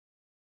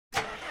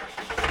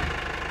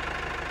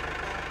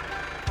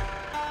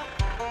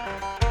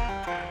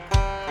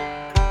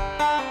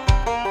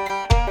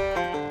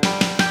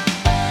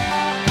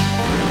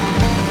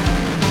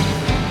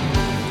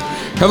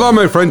Hello,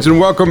 my friends, and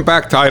welcome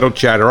back to Idle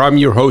Chatter. I'm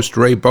your host,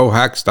 Ray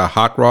Bohax, the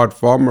hot rod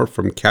farmer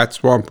from Cat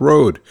Swamp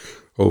Road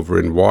over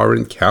in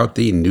Warren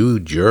County, New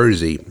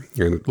Jersey.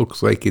 And it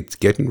looks like it's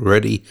getting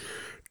ready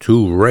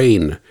to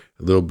rain.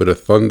 A little bit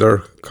of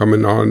thunder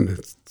coming on.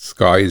 The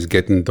sky is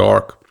getting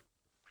dark.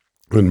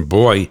 And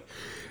boy,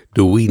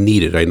 do we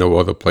need it. I know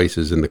other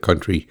places in the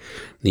country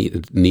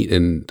needed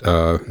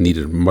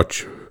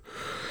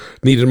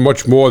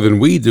much more than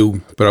we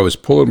do, but I was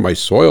pulling my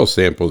soil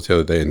samples the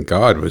other day, and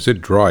God, was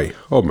it dry.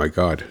 Oh my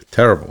God,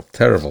 terrible.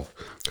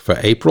 For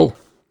April,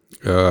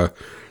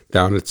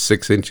 down at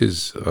 6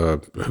 inches,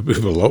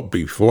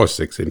 before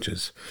 6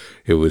 inches,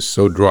 it was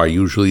so dry.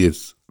 Usually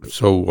it's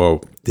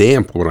so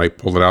damp when I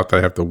pull it out that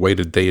I have to wait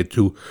a day or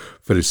two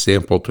for the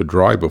sample to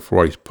dry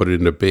before I put it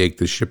in a bag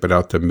to ship it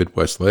out to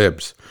Midwest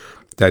Labs.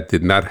 That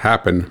did not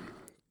happen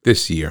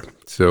this year.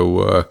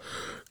 So,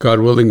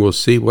 God willing, we'll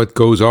see what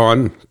goes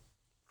on.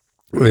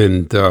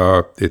 And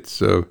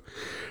it's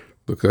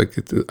look like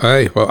it.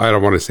 I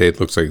don't want to say it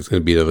looks like it's going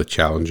to be another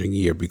challenging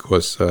year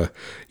because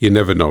you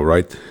never know,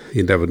 right?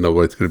 You never know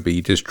what it's going to be.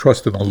 You just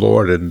trust in the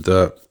Lord and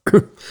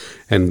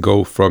and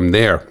go from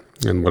there.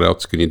 And what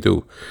else can you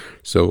do?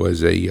 So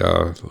as a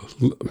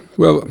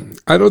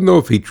I don't know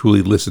if he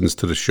truly listens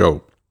to the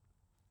show.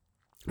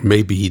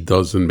 Maybe he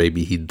does, and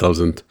maybe he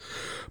doesn't.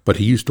 But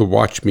he used to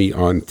watch me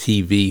on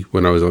TV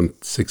when I was on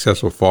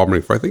Successful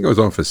Farming. I think I was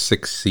on for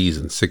 6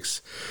 seasons,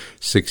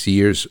 6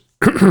 years,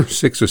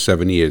 6 or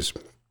 7 years.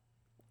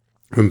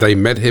 And I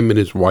met him and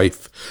his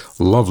wife,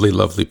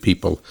 lovely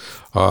people,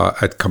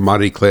 at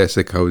Commodity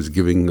Classic. I was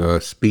giving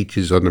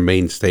speeches on the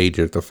main stage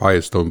at the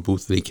Firestone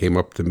booth, and he came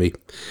up to me.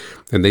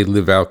 And they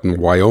live out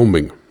in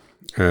Wyoming,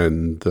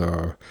 and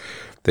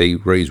they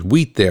raise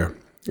wheat there.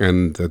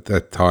 And at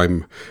that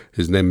time,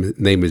 his name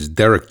is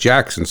Derek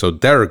Jackson. So,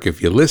 Derek,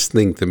 if you're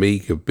listening to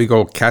me, a big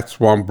old Cat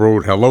Swamp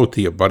Road hello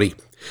to you, buddy.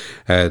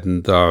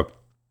 And I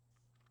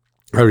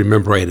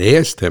remember I had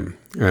asked him,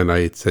 and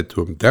I had said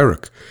to him,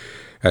 Derek,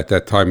 at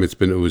that time it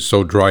was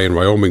so dry in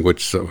Wyoming,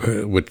 which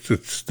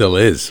it still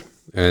is.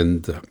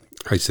 And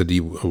I said,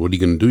 what are you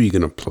going to do? You're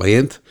going to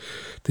plant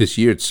this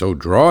year? It's so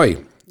dry.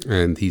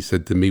 And he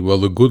said to me, well,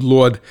 the good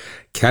Lord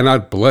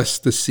cannot bless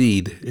the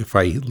seed if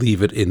I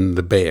leave it in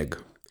the bag.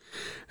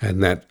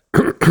 And that,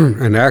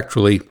 and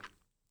actually,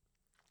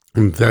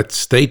 that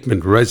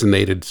statement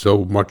resonated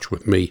so much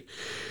with me,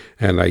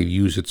 and I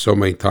use it so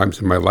many times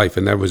in my life.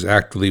 And that was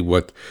actually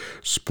what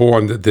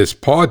spawned this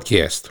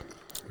podcast,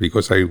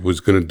 because I was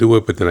going to do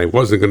it, but then I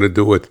wasn't going to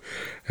do it.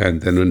 And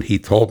then when he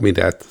told me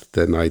that,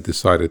 then I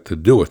decided to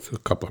do it a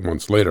couple of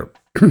months later.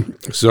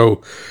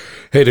 So,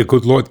 hey, the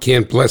good Lord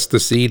can't bless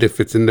the seed if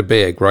it's in the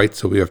bag, right?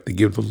 So we have to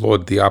give the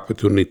Lord the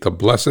opportunity to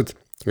bless it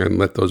and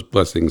let those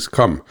blessings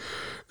come,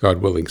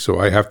 God willing. So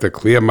I have to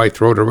clear my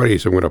throat already,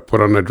 so I'm going to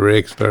put on a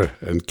dragster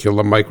and kill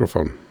the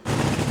microphone.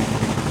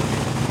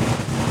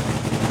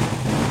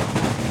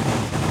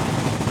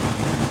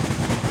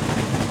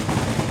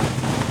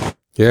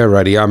 Yeah,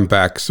 righty, I'm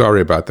back.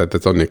 Sorry about that.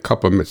 That's only a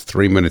couple of minutes,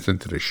 3 minutes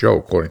into the show,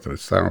 according to the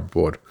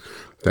soundboard.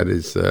 That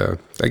is,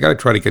 I got to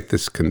try to get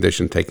this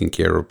condition taken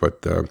care of,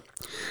 but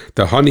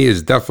the honey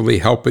is definitely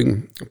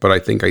helping, but I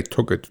think I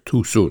took it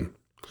too soon.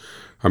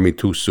 I mean,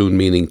 too soon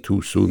meaning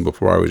too soon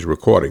before I was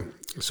recording.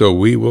 So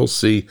we will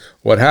see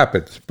what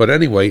happens. But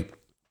anyway,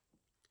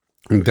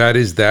 that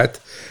is that.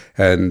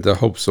 And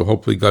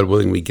hopefully, God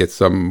willing, we get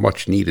some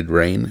much needed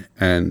rain.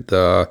 And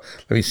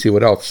let me see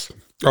what else.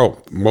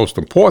 Oh, most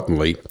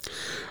importantly,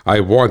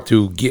 I want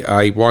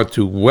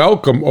to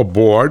welcome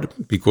aboard,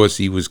 because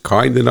he was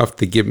kind enough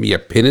to give me a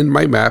pin in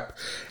my map.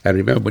 And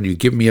remember, when you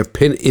give me a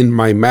pin in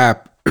my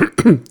map,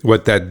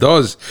 what that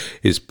does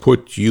is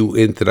put you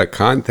into the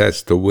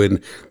contest to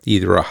win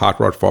either a Hot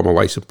Rod Farmer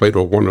license plate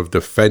or one of the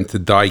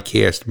Fendt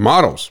die-cast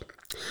models.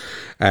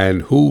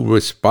 And who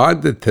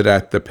responded to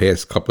that the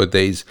past couple of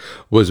days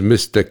was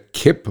Mr.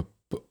 Kip,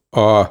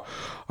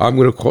 I'm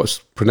going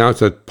to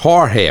pronounce it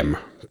Parham,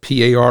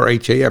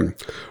 Parham,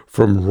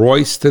 from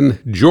Royston,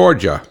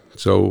 Georgia.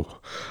 So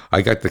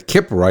I got the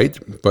Kip right,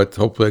 but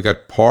hopefully I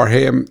got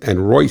Parham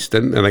and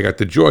Royston, and I got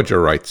the Georgia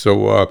right.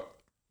 So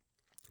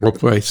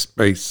hopefully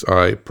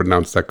I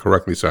pronounced that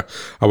correctly, sir.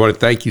 I want to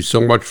thank you so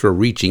much for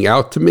reaching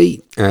out to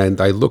me. And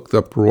I looked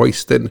up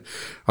Royston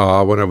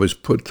when I was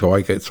so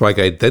I could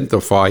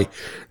identify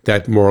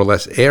that more or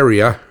less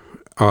area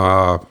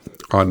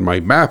on my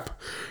map.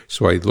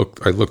 So I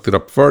looked it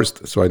up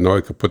first, so I know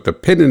I could put the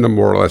pin in the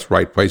more or less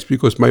right place,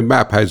 because my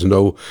map has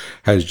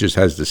just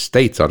the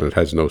states on it,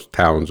 has no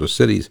towns or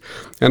cities.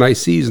 And I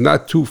see he's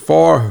not too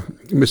far.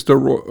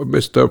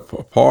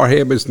 Mr.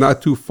 Parham is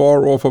not too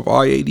far off of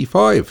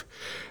I-85.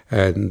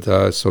 And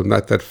so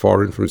not that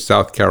far in from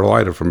South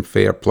Carolina, from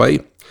Fair Play.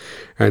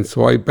 And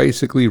so I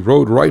basically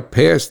rode right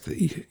past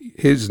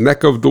his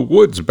neck of the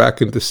woods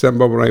back in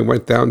December when I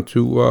went down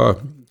to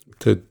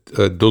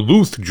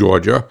Duluth,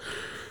 Georgia,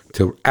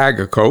 to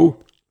Agaco,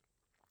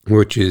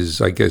 which is,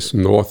 I guess,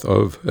 north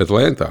of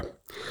Atlanta.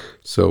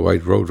 So I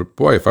wrote,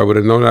 boy, if I would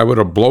have known, I would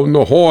have blown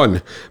the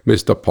horn,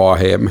 Mr.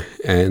 Parham,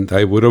 and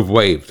I would have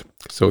waved.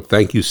 So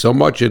thank you so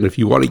much. And if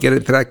you want to get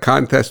into that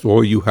contest,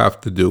 all you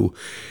have to do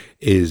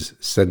is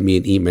send me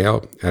an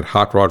email at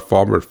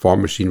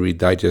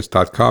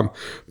hotrodfarmer@farmmachinerydigest.com.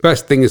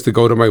 Best thing is to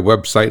go to my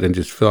website and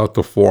just fill out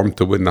the form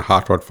to win the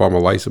Hot Rod Farmer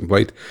license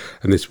plate.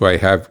 And this way I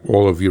have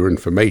all of your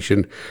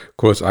information. Of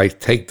course, I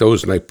take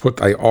those and I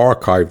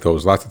archive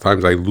those. Lots of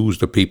times I lose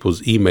the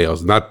people's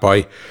emails, not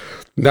by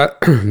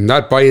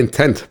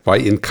intent, by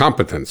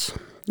incompetence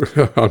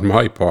on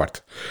my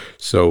part.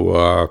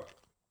 So,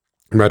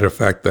 matter of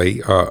fact,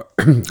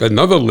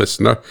 another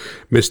listener,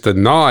 Mr.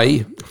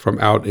 Nye from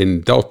out in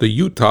Delta,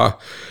 Utah,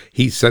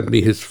 he sent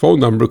me his phone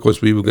number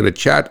because we were going to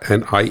chat,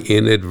 and I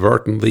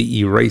inadvertently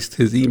erased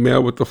his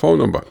email with the phone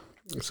number.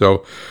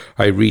 So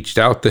I reached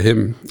out to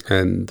him,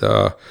 and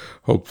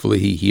hopefully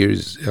he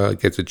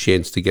gets a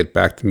chance to get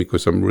back to me,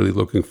 because I'm really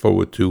looking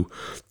forward to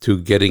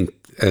getting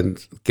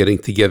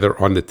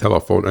together on the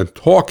telephone and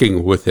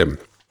talking with him.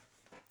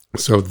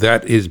 So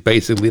that is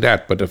basically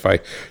that. But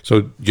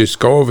so just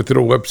go over to the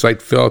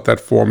website, fill out that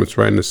form. It's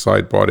right in the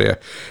sidebar there,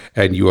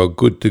 and you are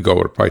good to go.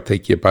 It'll probably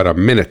take you about a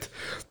minute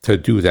to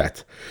do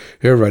that.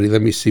 Here, ready?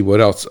 Let me see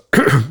what else.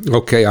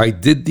 Okay, I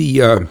did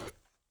the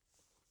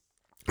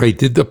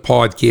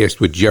podcast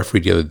with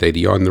Jeffrey the other day,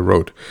 the On the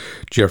Road.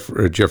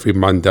 Jeffrey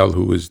Mondell,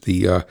 who is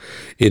the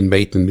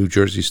inmate in New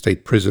Jersey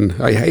State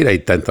Prison. I hate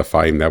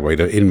identifying that way,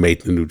 the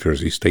inmate in New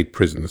Jersey State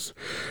Prisons.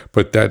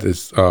 But that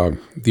is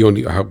the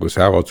only,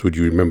 how else would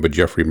you remember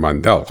Jeffrey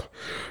Mondell?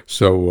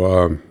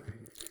 So,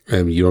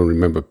 and you don't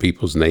remember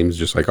people's names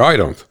just like I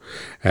don't.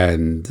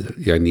 And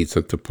I need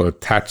to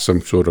attach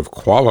some sort of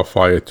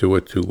qualifier to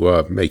it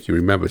to make you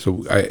remember.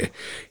 So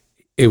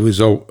it was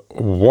a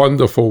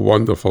wonderful,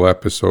 wonderful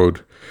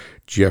episode.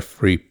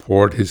 Jeffrey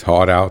poured his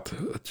heart out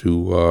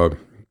to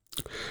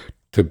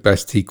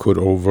best he could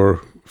over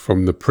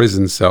from the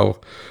prison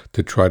cell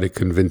to try to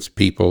convince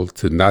people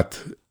to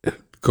not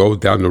go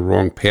down the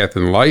wrong path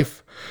in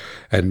life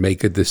and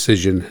make a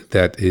decision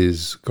that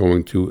is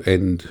going to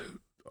end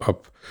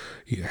up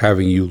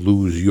having you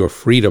lose your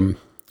freedom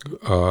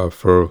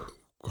for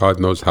God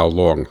knows how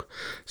long.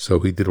 So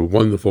he did a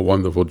wonderful,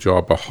 wonderful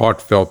job, a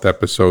heartfelt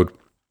episode.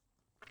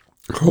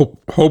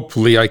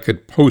 Hopefully I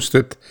could post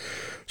it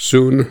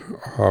soon.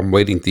 I'm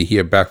waiting to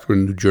hear back from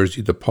the New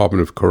Jersey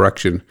Department of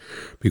Correction,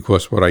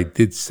 because what I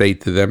did say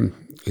to them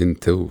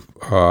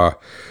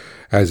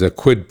as a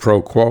quid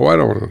pro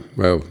quo,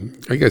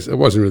 I guess it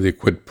wasn't really a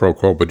quid pro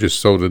quo, but just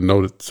so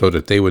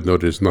that they would know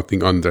there's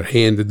nothing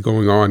underhanded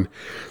going on,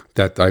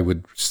 that I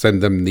would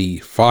send them the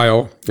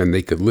file and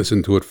they could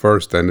listen to it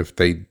first, and if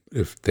they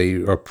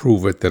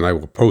approve it, then I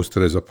will post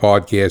it as a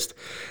podcast.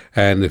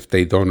 And if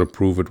they don't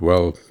approve it,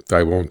 well,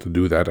 I won't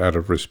do that out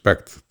of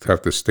respect. I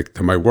have to stick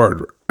to my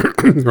word,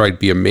 right?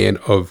 Be a man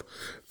of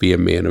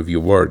your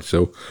word.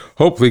 So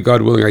hopefully,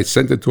 God willing, I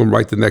sent it to them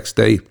right the next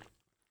day.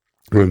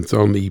 And it's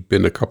only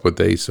been a couple of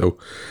days, so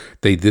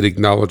they did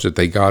acknowledge that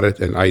they got it,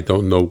 and I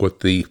don't know what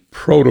the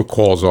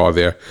protocols are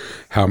there,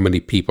 how many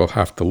people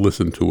have to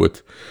listen to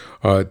it.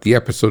 The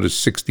episode is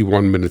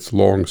 61 minutes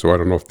long, so I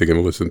don't know if they're going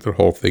to listen to the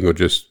whole thing or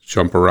just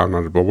jump around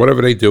on it. But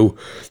whatever they do,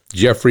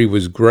 Jeffrey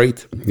was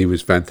great. He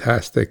was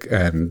fantastic,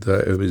 and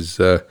it was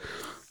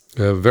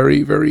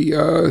very, very,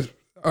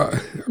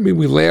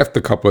 we laughed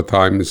a couple of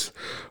times,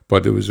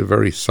 but it was a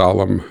very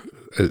solemn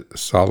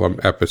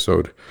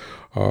episode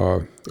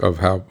of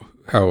how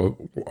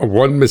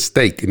one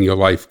mistake in your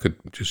life could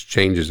just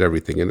changes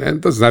everything. And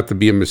it doesn't have to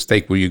be a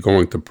mistake where you're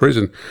going to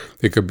prison.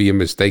 It could be a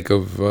mistake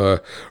of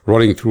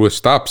running through a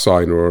stop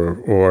sign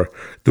or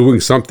doing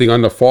something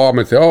on the farm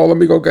and say, oh, let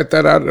me go get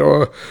that out,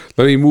 or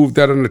let me move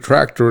that on the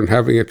tractor, and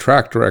having a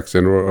tractor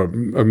accident, or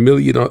a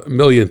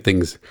million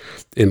things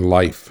in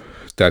life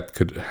that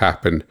could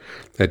happen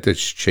that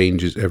just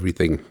changes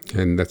everything.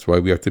 And that's why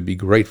we have to be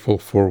grateful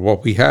for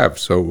what we have.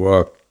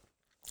 So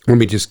let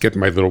me just get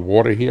my little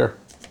water here.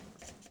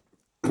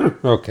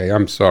 Okay,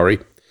 I'm sorry.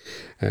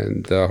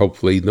 And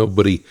hopefully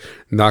nobody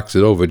knocks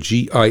it over.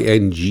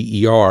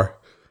 Ginger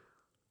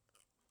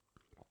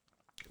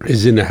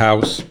is in the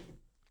house,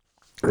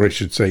 or I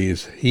should say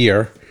is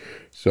here.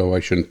 So I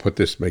shouldn't put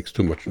this, makes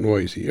too much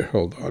noise here.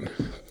 Hold on.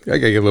 I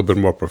gotta get a little bit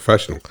more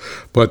professional.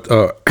 But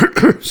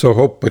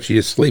but she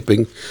is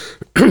sleeping.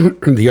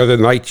 The other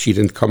night she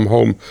didn't come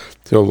home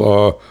till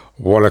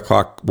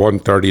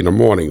 1:30 in the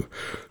morning.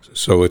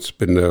 So it's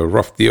been a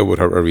rough deal with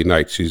her every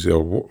night. She's doing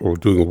a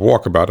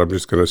walkabout. I'm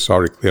just going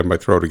to clear my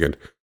throat again.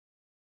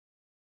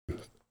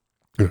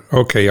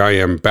 Okay, I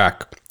am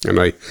back, and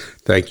I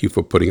thank you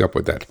for putting up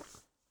with that.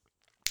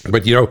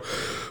 But,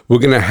 we're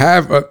going to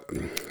have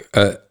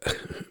a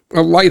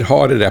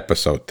lighthearted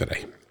episode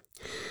today.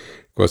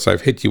 Of course,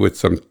 I've hit you with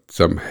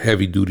some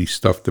heavy-duty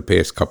stuff the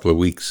past couple of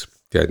weeks,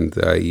 and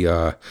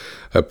I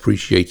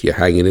appreciate you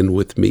hanging in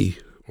with me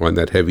on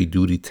that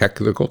heavy-duty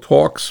technical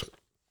talks.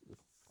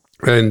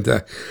 And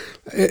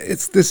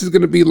this is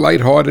going to be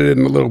lighthearted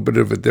in a little bit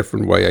of a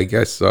different way, I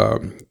guess.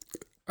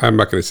 I'm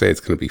not going to say it's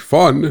going to be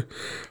fun,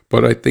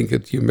 but I think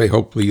that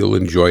hopefully you'll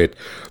enjoy it.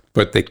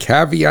 But the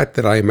caveat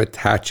that I'm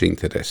attaching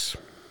to this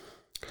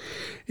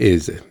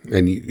is,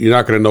 and you're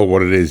not going to know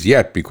what it is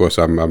yet because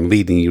I'm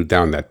leading you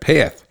down that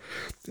path,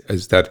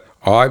 is that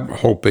I'm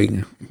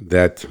hoping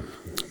that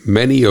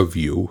many of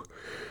you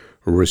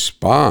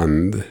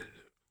respond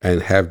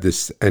and have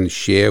this and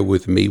share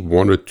with me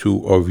one or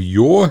two of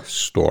your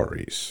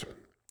stories.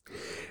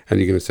 And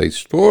you're going to say,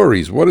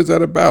 stories, what is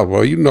that about?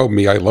 Well, you know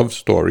me, I love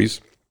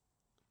stories.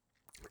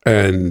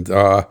 And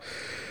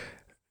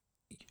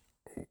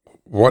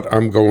what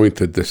I'm going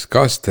to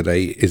discuss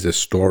today is a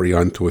story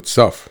unto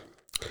itself.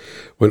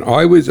 When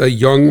I was a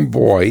young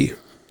boy,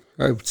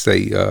 I would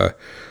say,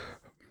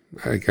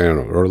 I don't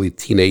know, early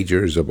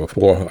teenagers or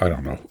before, I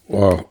don't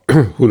know.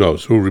 Who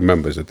knows? Who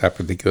remembers at that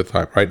particular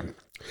time, right?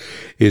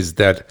 Is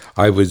that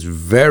I was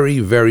very,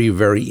 very,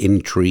 very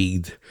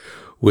intrigued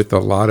with a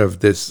lot of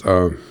this,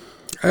 I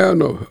don't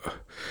know,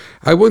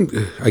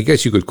 I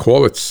guess you could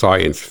call it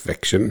science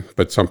fiction,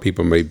 but some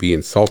people may be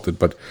insulted,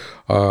 but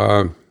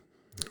I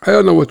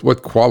don't know what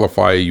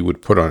qualifier you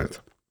would put on it.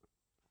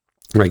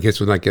 I guess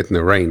we're not getting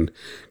the rain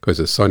because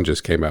the sun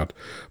just came out.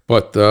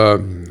 But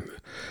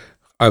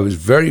I was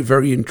very,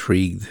 very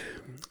intrigued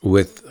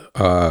with,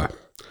 I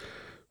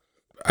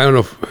don't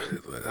know,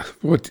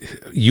 what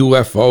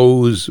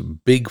UFOs,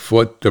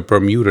 Bigfoot, the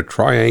Bermuda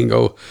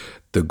Triangle,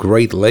 the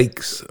Great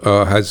Lakes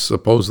has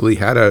supposedly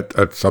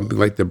had something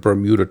like the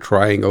Bermuda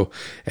Triangle,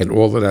 and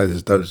all of that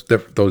is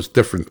those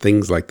different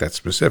things like that,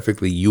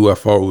 specifically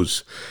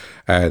UFOs,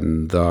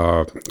 and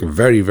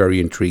very, very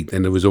intrigued.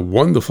 And it was a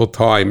wonderful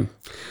time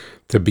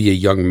to be a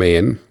young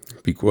man,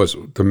 because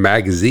the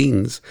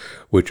magazines,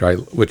 which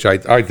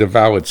I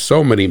devoured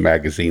so many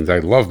magazines. I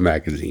love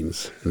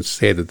magazines, and it's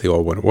sad that they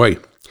all went away.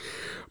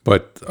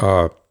 But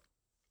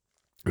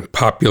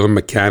Popular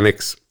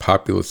Mechanics,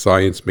 Popular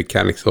Science,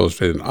 Mechanics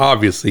Illustrated, and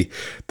obviously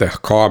the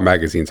car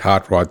magazines,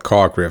 Hot Rod,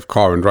 Carcraft,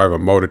 Car and Driver,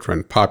 Motor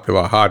Trend,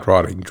 Popular Hot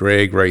Rodding,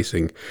 Drag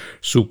Racing,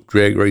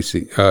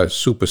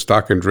 Super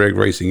Stock and Drag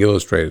Racing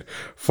Illustrated,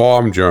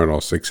 Farm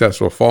Journal,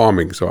 Successful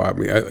Farming. So I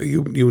mean,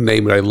 you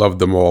name it, I loved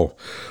them all.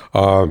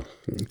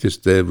 It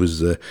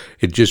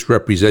just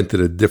represented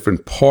a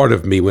different part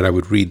of me when I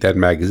would read that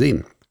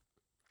magazine.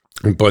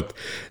 But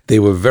they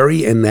were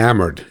very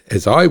enamored,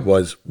 as I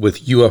was,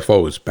 with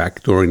UFOs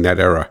back during that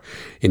era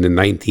in the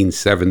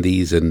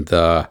 1970s. And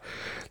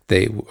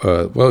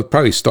it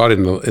probably started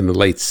in the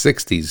late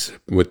 60s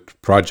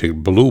with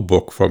Project Blue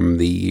Book from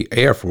the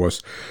Air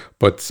Force.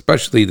 But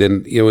especially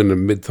then, in the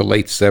mid to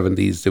late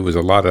 70s, there was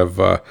a lot of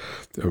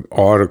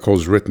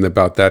articles written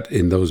about that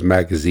in those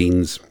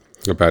magazines,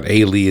 about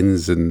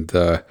aliens and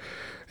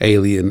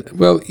alien, it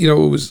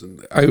was,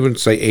 I wouldn't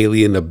say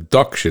alien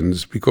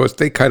abductions because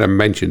they kind of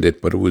mentioned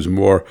it, but it was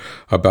more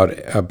about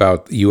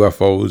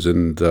UFOs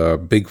and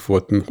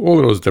Bigfoot and all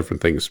of those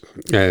different things.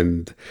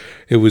 And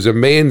it was a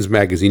man's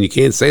magazine. You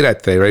can't say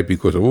that today, right?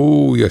 Because,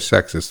 you're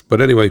sexist. But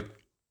anyway,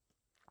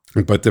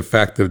 but the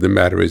fact of the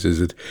matter is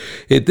it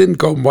didn't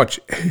go much.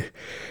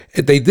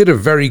 They did a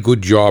very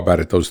good job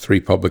at it, those three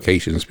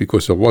publications,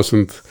 because it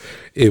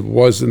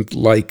wasn't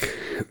like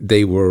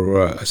they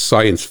were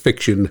science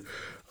fiction.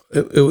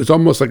 It was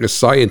almost like a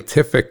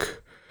scientific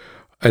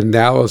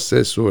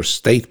analysis or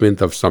statement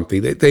of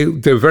something.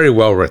 They're very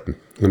well written.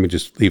 Let me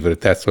just leave it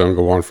at that, so I don't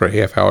go on for a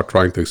half hour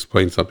trying to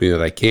explain something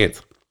that I can't.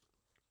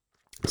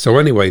 So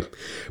anyway,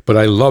 but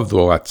I loved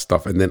all that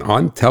stuff. And then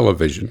on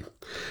television,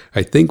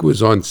 I think it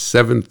was on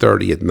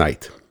 7:30 at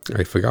night.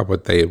 I forgot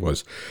what day it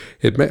was.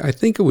 I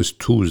think it was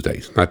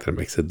Tuesdays. Not that it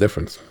makes a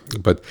difference.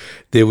 But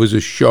there was a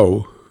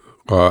show,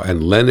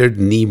 and Leonard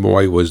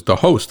Nimoy was the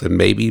host, and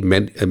maybe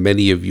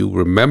many of you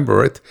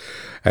remember it,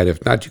 and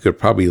if not, you could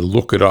probably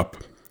look it up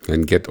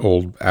and get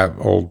old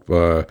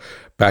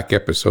back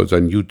episodes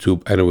on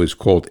YouTube, and it was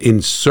called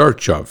In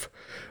Search Of,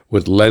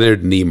 with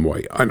Leonard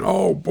Nimoy. And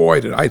oh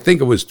boy, I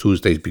think it was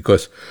Tuesdays,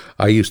 because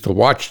I used to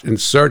watch In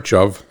Search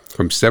Of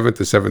from 7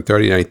 to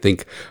 7:30, and I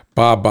think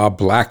Baba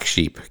Black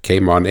Sheep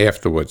came on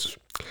afterwards,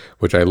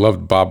 which I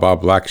loved. Baba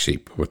Black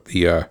Sheep with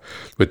the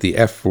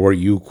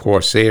F4U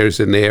Corsairs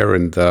in there,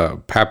 and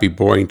Pappy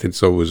Boyington.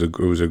 So it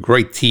was a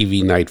great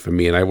TV night for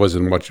me, and I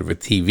wasn't much of a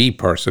TV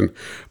person,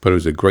 but it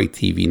was a great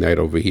TV night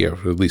over here.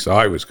 At least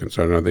I was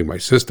concerned. I don't think my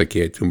sister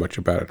cared too much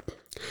about it,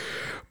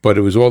 but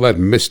it was all that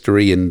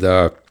mystery, and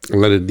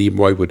Leonard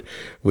Nimoy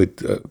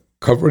would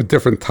cover a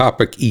different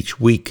topic each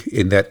week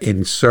in that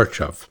In Search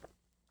Of.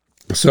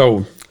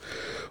 So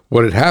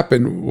what had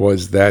happened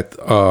was that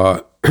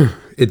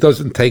it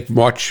doesn't take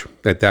much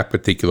at that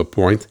particular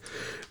point,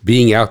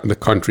 being out in the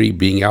country,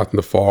 being out in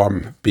the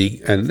farm,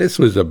 and this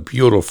was a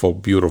beautiful,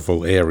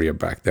 beautiful area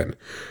back then.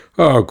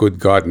 Oh, good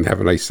God in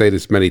heaven, I say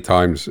this many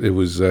times. It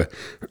was,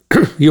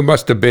 you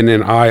must have been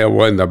in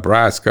Iowa,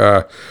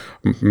 Nebraska,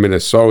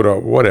 Minnesota,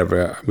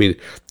 whatever. I mean,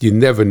 you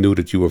never knew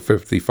that you were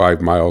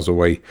 55 miles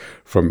away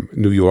from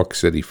New York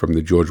City, from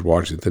the George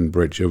Washington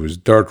Bridge. It was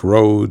dirt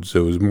roads.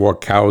 There was more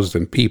cows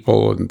than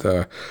people, and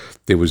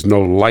there was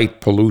no light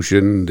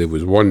pollution. There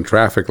was one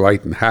traffic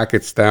light in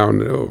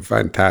Hackettstown. Oh,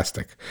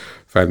 fantastic.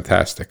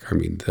 I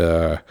mean,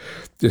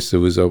 it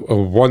was a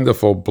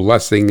wonderful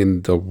blessing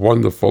and a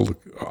wonderful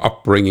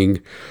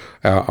upbringing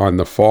on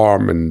the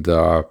farm, and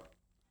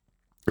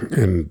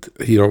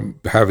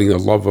having the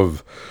love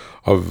of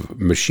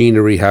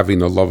machinery, having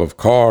the love of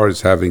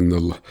cars, having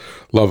the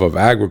love of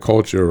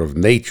agriculture, of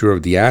nature,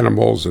 of the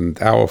animals.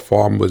 And our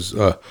farm was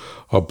a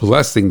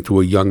blessing to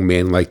a young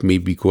man like me,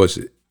 because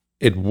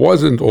it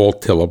wasn't all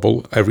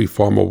tillable. Every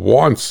farmer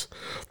wants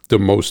the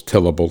most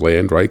tillable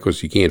land, right?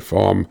 Because you can't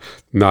farm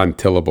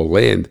non-tillable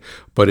land.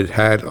 But it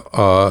had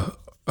a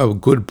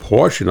good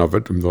portion of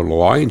it, the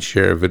lion's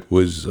share of it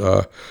was,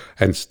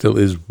 and still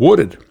is,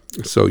 wooded.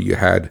 So you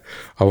had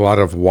a lot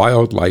of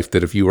wildlife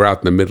that if you were out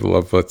in the middle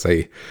of, let's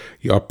say,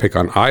 I'll pick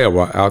on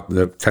Iowa, out in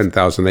the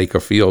 10,000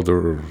 acre field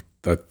or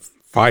the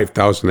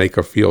 5,000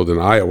 acre field in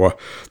Iowa,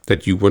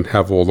 that you wouldn't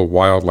have all the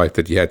wildlife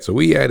that you had. So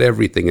we had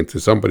everything. And to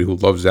somebody who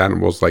loves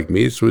animals like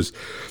me, this was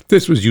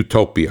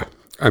utopia.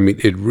 I mean,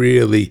 it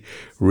really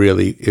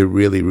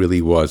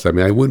was. I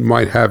mean, I wouldn't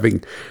mind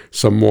having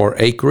some more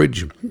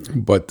acreage,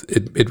 but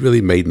it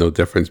really made no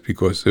difference,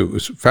 because it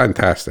was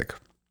fantastic.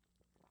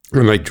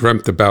 And I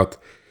dreamt about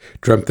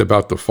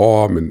the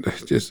farm, and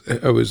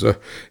it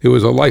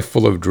was a life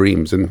full of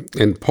dreams.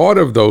 And part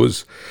of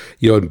those,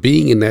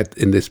 being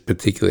in this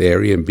particular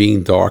area, and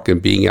being dark,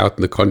 and being out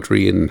in the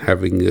country, and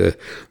having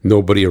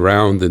nobody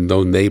around and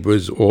no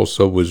neighbors,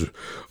 also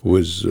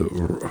was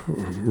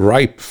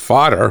ripe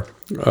fodder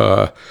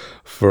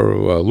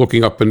for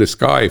looking up in the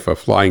sky for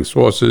flying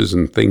saucers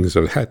and things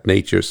of that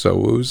nature.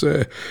 So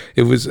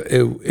it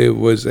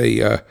was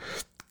a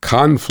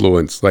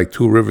confluence, like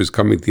two rivers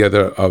coming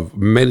together, of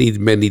many,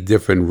 many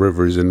different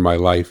rivers in my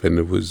life. And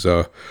it was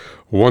a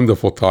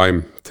wonderful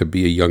time to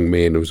be a young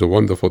man. It was a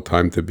wonderful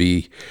time to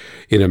be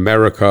in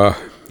America,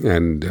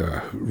 and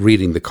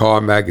reading the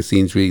car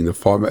magazines, reading the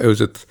farm. It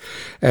was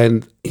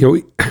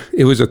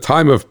it was a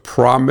time of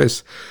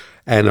promise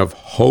and of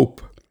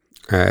hope,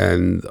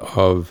 and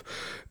of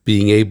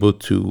being able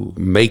to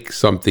make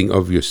something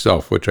of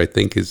yourself, which I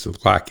think is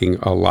lacking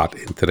a lot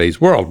in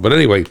today's world. But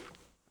anyway,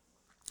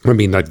 let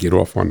me not get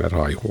off on that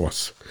high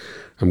horse.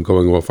 I'm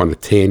going off on a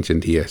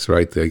tangent here, so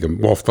right?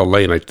 I'm off the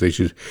lane. I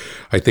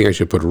think I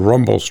should put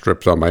rumble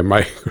strips on my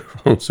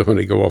microphone so when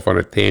I go off on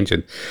a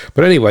tangent.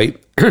 But anyway,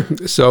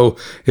 so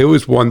it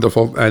was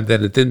wonderful, and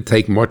then it didn't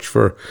take much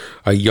for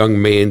a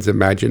young man's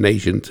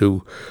imagination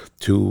to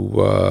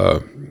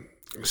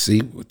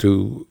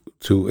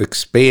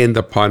expand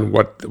upon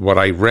what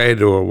I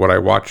read or what I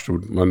watched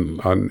on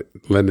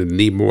Leonard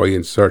Nimoy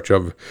In Search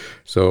Of.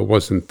 So it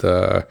wasn't.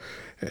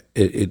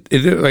 It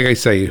like I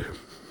say,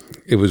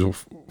 it was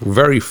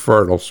very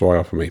fertile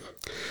soil for me.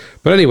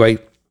 But anyway,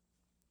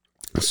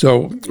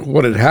 so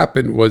what had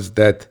happened was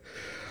that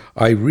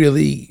I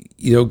really,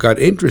 got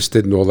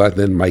interested in all that.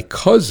 Then my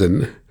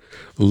cousin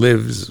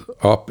lives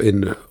up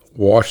in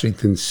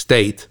Washington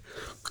State,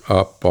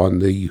 up on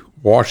the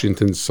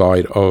Washington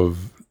side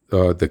of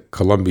the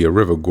Columbia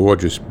River.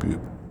 Gorgeous.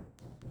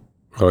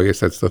 Oh, I guess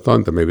that's the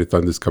thunder. Maybe the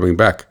thunder's coming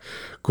back.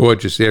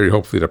 Gorgeous area.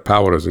 Hopefully the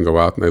power doesn't go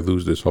out and I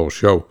lose this whole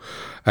show.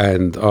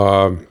 And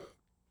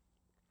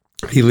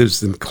he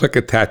lives in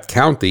Klickitat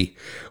County,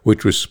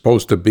 which was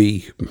supposed to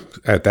be,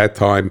 at that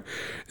time,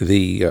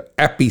 the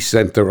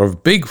epicenter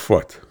of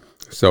Bigfoot.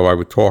 So I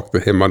would talk to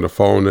him on the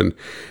phone and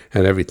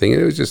everything.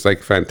 And it was just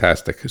like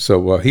fantastic.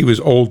 So he was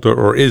older,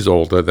 or is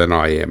older than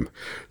I am.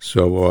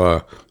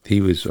 So he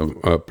was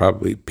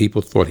probably,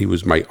 people thought he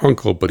was my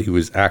uncle, but he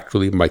was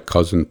actually my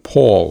cousin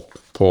Paul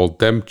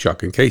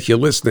Demchuk. In case you're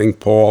listening,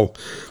 Paul,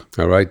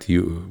 all right,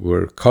 you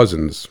were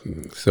cousins.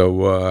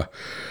 So,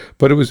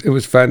 but it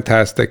was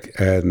fantastic.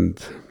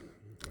 And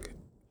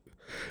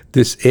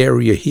this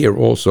area here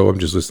also, I'm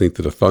just listening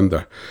to the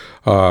thunder.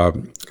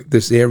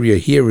 This area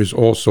here is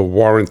also,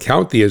 Warren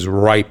County is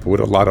ripe with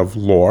a lot of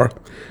lore.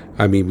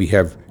 I mean, we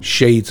have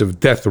Shades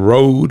of Death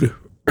Road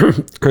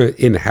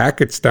in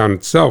Hackettstown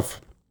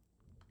itself.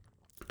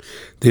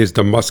 There's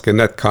the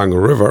Musconetcong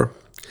River,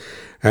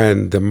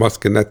 and the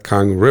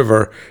Musconetcong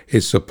River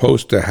is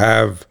supposed to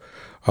have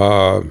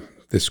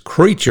this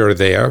creature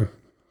there,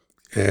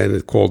 and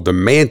it's called the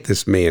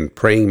Mantis Man,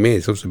 praying man.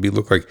 It's supposed to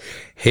look like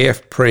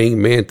half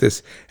praying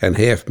mantis and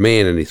half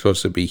man, and he's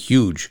supposed to be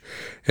huge.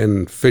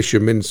 And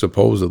fishermen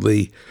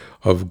supposedly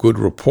of good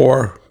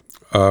report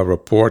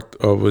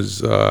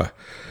was,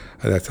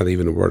 that's not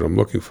even the word I'm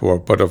looking for,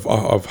 but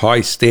of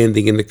high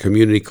standing in the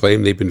community,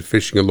 claim they've been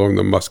fishing along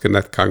the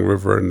Musconetcong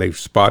River and they've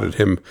spotted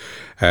him.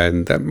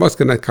 And that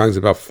Musconetcong is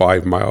about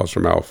 5 miles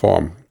from our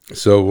farm.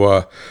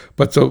 So,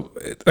 like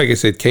I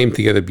said, it came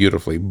together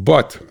beautifully.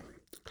 But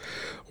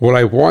what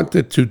I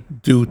wanted to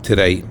do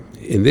today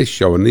in this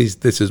show, and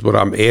this is what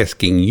I'm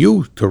asking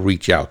you to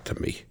reach out to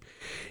me,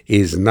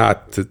 is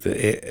not.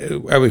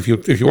 I mean, if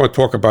you want to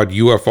talk about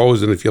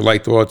UFOs and if you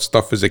liked all that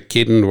stuff as a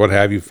kid and what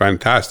have you,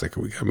 fantastic.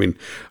 I mean,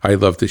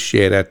 I'd love to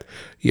share that.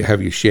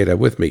 Have you share that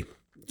with me.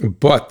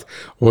 But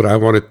what I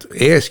wanted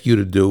to ask you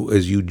to do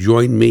is you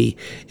join me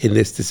in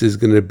this. This is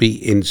going to be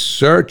In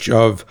Search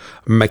of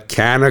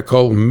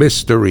Mechanical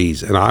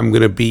Mysteries. And I'm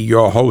going to be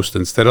your host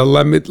instead of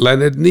Leonard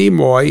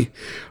Nimoy,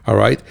 all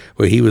right,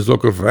 where he was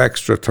looking for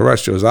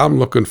extraterrestrials. I'm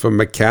looking for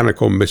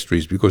mechanical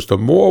mysteries, because the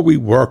more we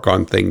work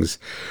on things,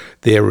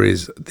 there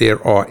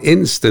are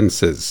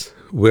instances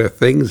where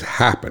things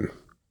happen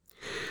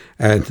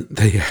and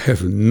they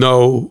have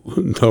no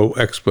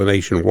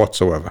explanation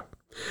whatsoever.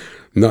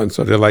 None.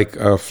 So they're like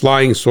a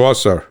flying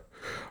saucer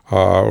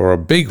or a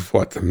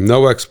Bigfoot,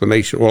 no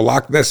explanation. Or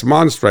Loch Ness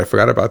Monster. I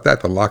forgot about that.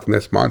 The Loch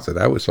Ness Monster.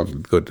 That was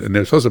something good. And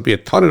there's supposed to be a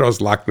ton of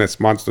those Loch Ness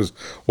Monsters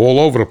all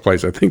over the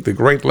place. I think the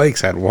Great Lakes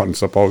had one,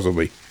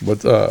 supposedly.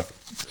 But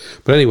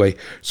anyway,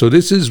 so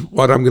this is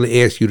what I'm going to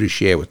ask you to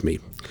share with me.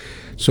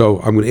 So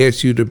I'm going to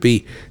ask you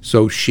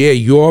to share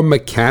your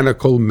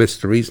mechanical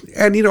mysteries.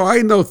 And,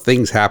 I know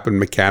things happen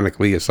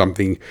mechanically or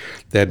something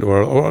that,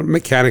 or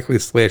mechanically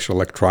 /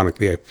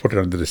 electronically. I put it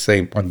under the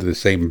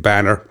same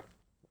banner.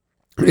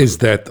 Is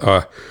that,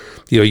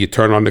 you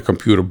turn on the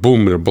computer,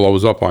 boom, and it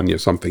blows up on you or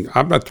something.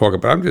 I'm just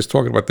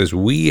talking about this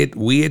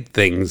weird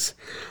things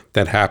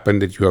that happen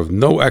that you have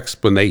no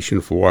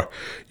explanation for.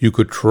 You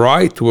could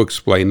try to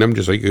explain them,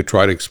 just like you could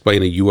try to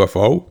explain a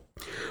UFO.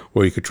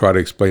 Or you could try to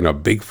explain a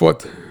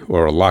Bigfoot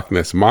or a Loch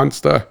Ness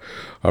Monster,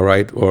 all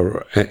right,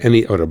 or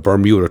the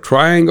Bermuda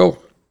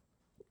Triangle.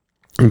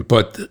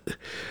 But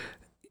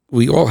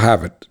we all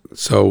have it.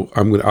 So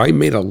I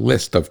made a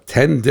list of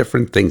 10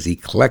 different things,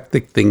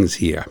 eclectic things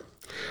here.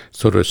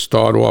 So to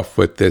start off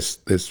with this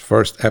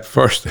first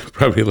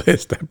probably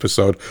last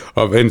episode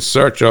of In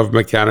Search of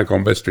Mechanical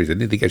Mysteries.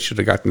 I should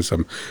have gotten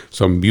some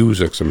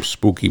music, some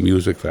spooky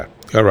music for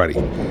that.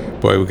 Alrighty.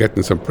 Boy, we're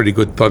getting some pretty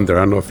good thunder. I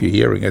don't know if you're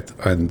hearing it.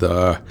 And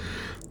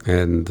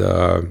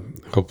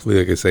hopefully,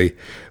 like I say,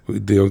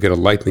 they don't get a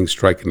lightning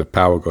strike and the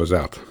power goes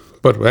out.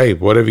 But hey,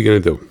 whatever you're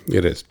going to do,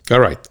 it is.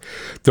 All right.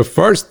 The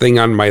first thing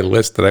on my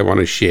list that I want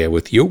to share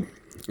with you,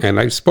 and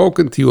I've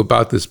spoken to you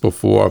about this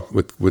before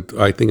with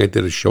I think I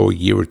did a show a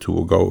year or two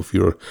ago, if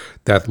you're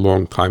that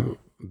long time,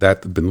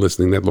 been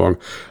listening that long,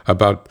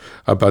 about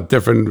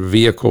different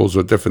vehicles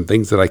or different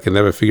things that I can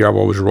never figure out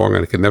what was wrong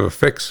and I can never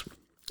fix.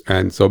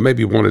 And so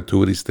maybe one or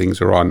two of these things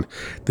are on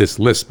this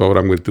list, but what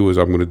I'm going to do is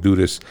I'm going to do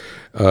this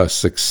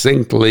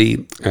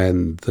succinctly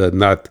and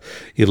not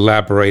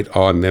elaborate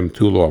on them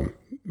too long.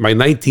 My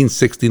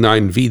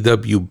 1969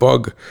 VW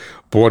Bug,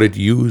 bought it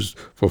used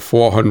for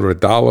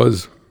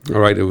 $400. All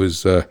right, it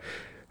was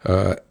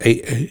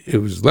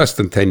less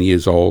than 10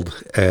 years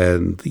old,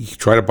 and you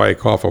try to buy a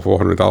car for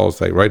 $400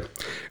 today, right?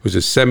 It was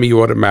a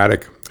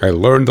semi-automatic. I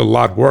learned a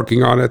lot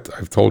working on it.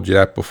 I've told you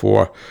that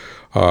before.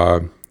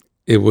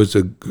 It was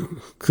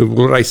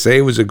would I say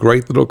it was a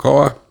great little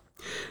car?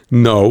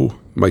 No.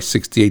 My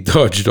 68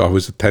 Dodge Dog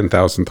was a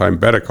 10,000 times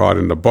better car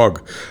than the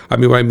Bug. I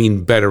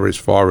mean better as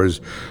far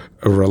as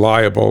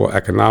reliable,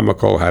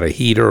 economical, had a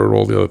heater and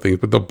all the other things.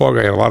 But the Bug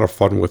I had a lot of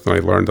fun with and I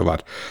learned a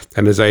lot.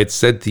 And as I had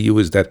said to you,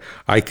 is that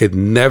I could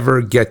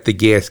never get the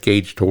gas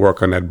gauge to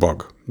work on that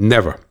Bug.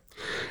 Never.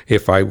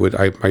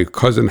 My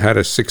cousin had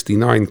a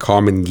 69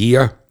 Common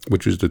Ghia,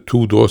 which was the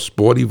two-door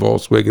sporty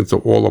Volkswagen, so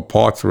all the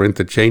parts were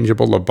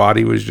interchangeable. The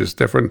body was just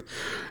different.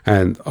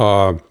 And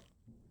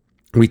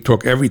we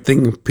took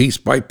everything piece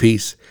by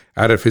piece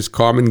out of his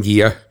Common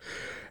Ghia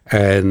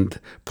and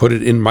put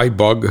it in my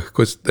Bug,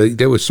 because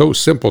they were so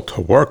simple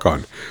to work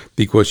on,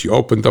 because you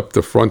opened up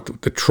the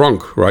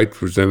trunk, right?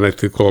 Then I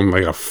think call them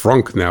like a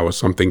frunk now or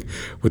something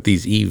with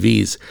these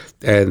EVs.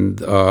 And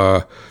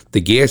the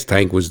gas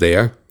tank was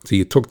there. So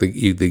you took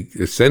the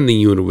sending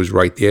unit was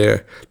right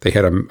there. They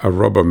had a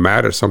rubber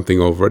mat or something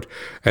over it,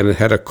 and it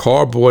had a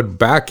cardboard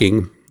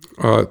backing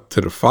to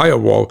the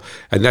firewall,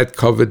 and that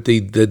covered the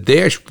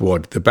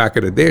dashboard, the back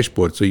of the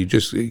dashboard. So you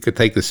could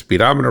take the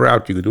speedometer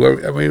out. You could do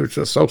everything. I mean, it was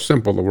just so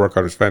simple to work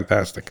on. It's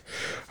fantastic.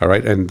 All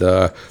right, and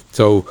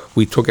so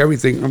we took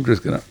everything. I'm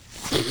just gonna,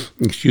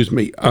 excuse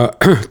me,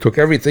 took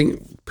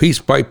everything piece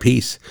by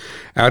piece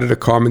out of the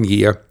Common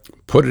Ghia,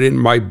 put it in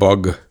my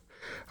Bug.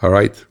 All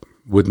right,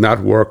 would not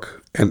work.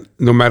 And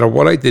no matter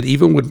what I did,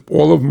 even with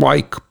all of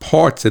my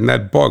parts in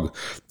that Bug,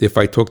 if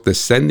I took the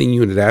sending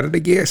unit out of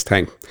the gas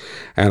tank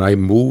and I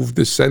moved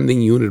the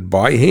sending unit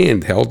by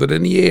hand, held it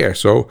in the air,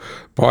 so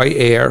by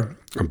air,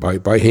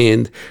 by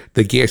hand,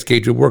 the gas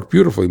gauge would work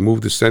beautifully. Move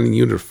the sending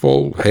unit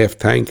full, half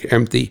tank,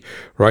 empty,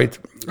 right?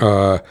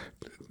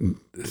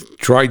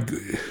 Tried.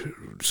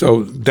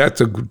 So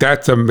that's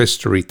a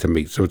mystery to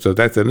me. So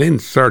that's an in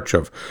search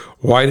of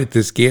why did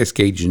this gas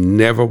gauge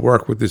never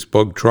work with this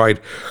Bug? Tried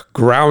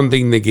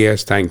grounding the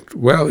gas tank.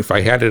 Well, if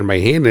I had it in my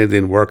hand and it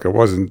didn't work,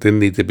 didn't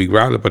need to be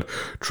grounded, but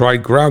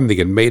tried grounding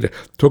and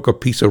took a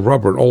piece of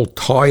rubber, an old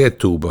tire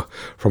tube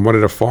from one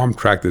of the farm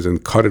tractors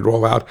and cut it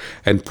all out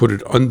and put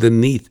it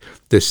underneath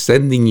the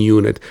sending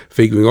unit,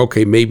 figuring,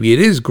 okay, maybe it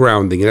is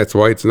grounding, and that's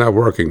why it's not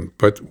working,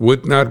 but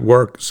would not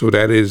work. So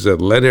that is a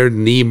Leonard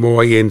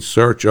Nimoy in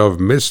search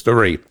of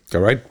mystery. All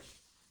right.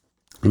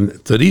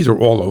 So these are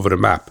all over the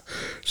map.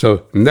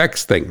 So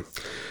next thing,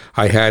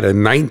 I had a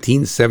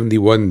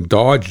 1971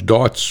 Dodge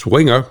Dart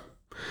Swinger,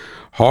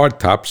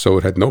 hardtop, so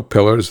it had no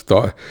pillars,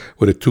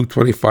 with a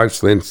 225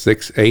 slant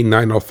 6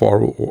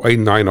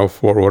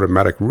 A904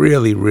 automatic.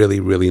 Really, really,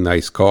 really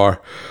nice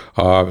car.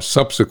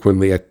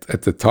 Subsequently,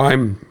 at the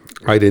time,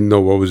 I didn't know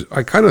what was.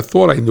 I kind of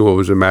thought I knew what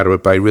was the matter with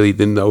it, but I really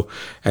didn't know.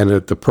 And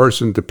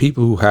the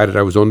people who had it,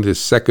 I was only the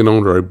second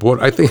owner.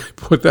 I think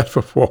I bought that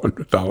for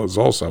 $400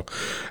 also,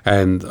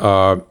 and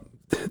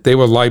they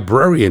were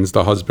librarians,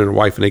 the husband and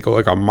wife, and they go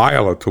like a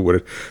mile or two with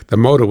it. The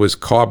motor was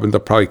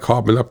probably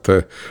carbon up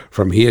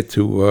from here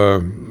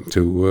to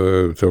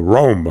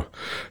Rome.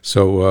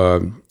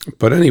 So,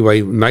 but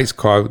anyway, nice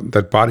car.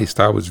 That body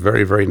style was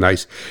very, very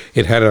nice.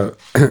 It had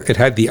it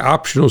had the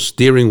optional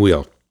steering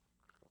wheel,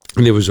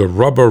 and there was a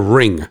rubber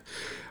ring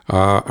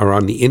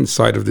around the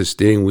inside of the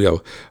steering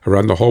wheel,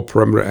 around the whole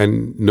perimeter,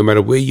 and no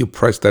matter where you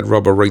pressed that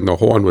rubber ring, the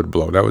horn would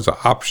blow. That was an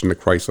option that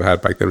Chrysler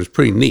had back then. It was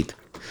pretty neat.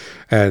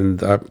 And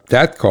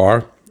that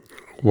car,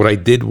 what I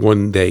did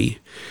one day,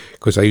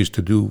 because I used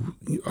to do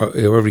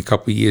every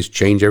couple of years,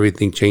 change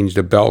everything, change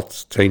the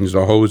belts, change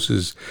the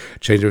hoses,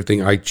 change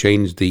everything. I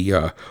changed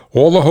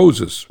all the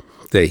hoses,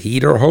 the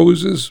heater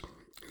hoses,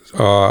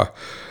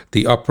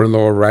 the upper and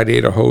lower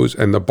radiator hose,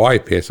 and the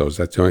bypass hose.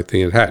 That's the only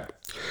thing it had.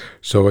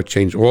 So I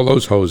changed all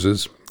those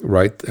hoses,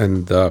 right,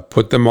 and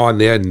put them on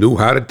there, knew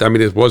how to. I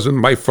mean, it wasn't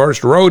my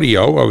first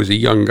rodeo. I was a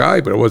young guy,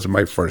 but it wasn't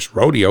my first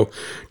rodeo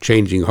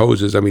changing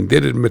hoses. I mean,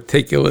 did it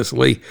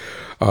meticulously.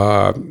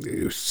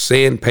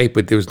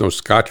 Sandpaper, there was no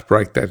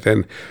Scotch-Brite that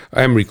then.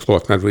 Emery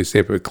cloth, not really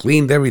sandpaper.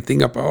 Cleaned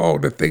everything up. Oh,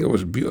 the thing, it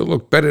was beautiful. It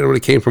looked better than when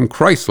it came from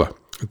Chrysler.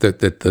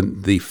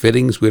 The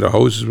fittings where the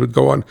hoses would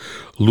go on,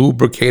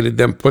 lubricated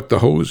them, put the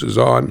hose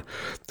on,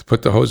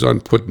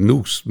 put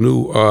new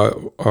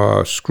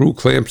screw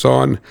clamps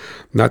on,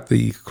 not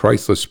the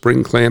Chrysler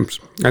spring clamps.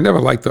 I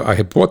never liked I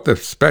had bought the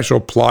special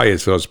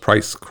pliers for those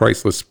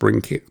Chrysler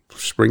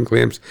spring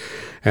clamps,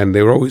 and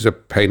they were always a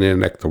pain in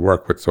the neck to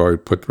work with. So I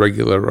would put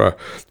regular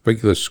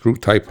screw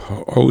type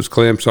hose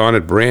clamps on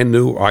it, brand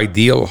new,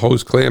 ideal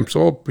hose clamps,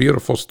 all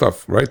beautiful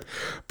stuff, right?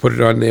 Put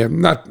it on there.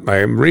 I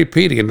am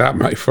repeating, not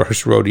my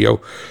first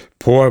rodeo.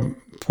 Pour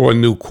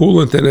new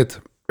coolant in it,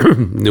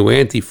 new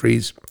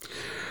antifreeze.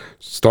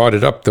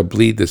 Started up to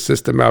bleed the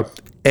system out.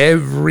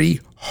 Every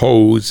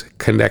hose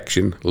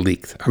connection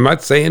leaked. I'm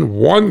not saying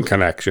one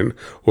connection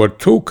or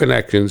two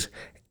connections.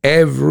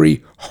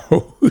 Every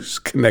hose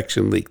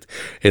connection leaked.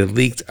 It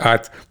leaked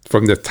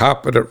from the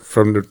top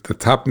from the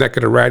top neck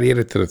of the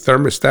radiator to the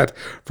thermostat,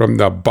 from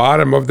the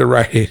bottom of the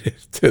radiator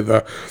to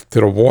the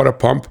water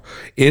pump,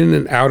 in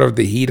and out of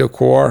the heater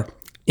core,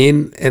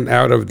 in and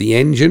out of the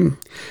engine,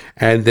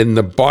 and then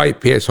the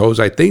bypass hose.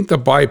 I think the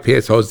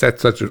bypass hose,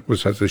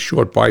 was such a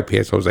short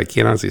bypass hose, I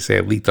can't honestly say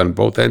it leaked on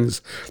both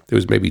ends. It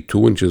was maybe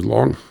 2 inches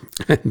long,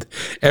 and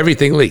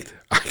everything leaked.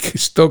 I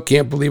still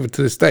can't believe it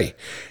to this day.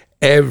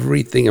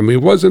 Everything. I mean,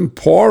 it wasn't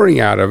pouring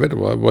out of it.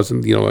 Well, it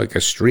wasn't, like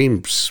a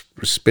stream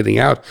spitting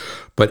out,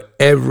 but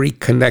every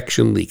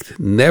connection leaked.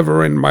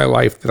 Never in my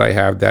life did I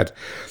have that.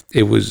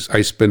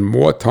 I spent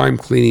more time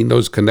cleaning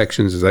those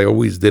connections as I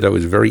always did. I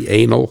was very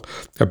anal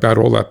about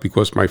all that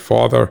because my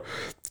father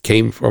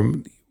came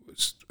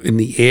in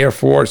the Air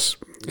Force,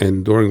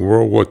 and during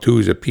World War II, he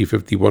was a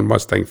P-51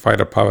 Mustang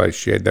fighter pilot. I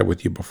shared that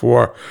with you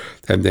before.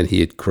 And then he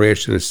had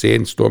crashed in a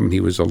sandstorm, and he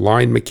was a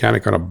line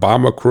mechanic on a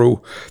bomber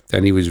crew.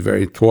 And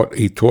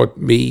he taught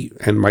me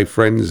and my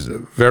friends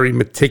very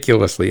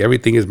meticulously.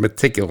 Everything is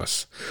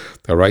meticulous.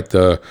 All right,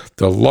 the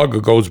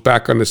lug goes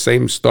back on the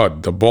same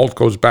stud. The bolt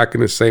goes back in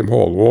the same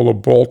hole. All the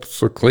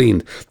bolts are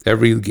cleaned.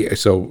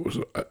 So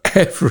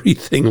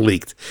everything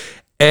leaked.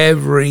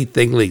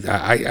 Everything leaked.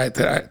 I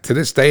to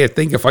this day, I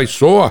think if I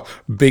saw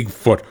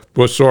Bigfoot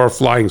or saw a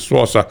flying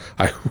saucer,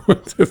 I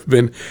wouldn't have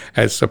been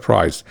as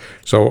surprised.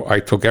 So I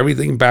took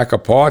everything back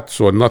apart,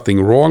 saw nothing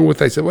wrong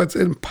with it. I said, well, it's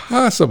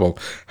impossible.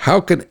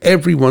 How can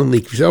everyone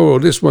leak? You say, oh,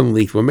 this one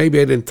leaked. Well,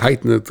 maybe I didn't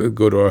tighten it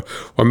good, or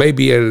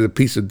maybe a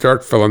piece of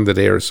dirt fell under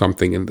there or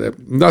something.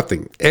 And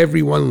nothing.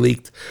 Everyone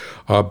leaked.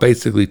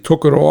 Basically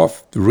took it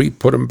off,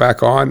 put them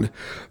back on.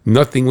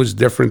 Nothing was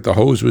different. The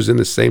hose was in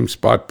the same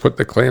spot, put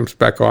the clamps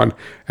back on,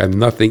 and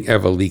nothing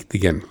ever leaked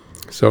again.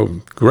 So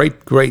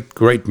great, great,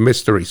 great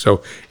mystery.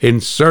 So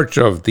in search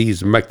of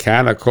these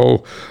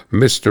mechanical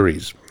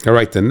mysteries. All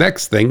right, the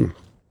next thing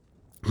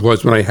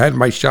was when I had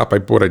my shop, I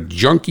bought a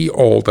junky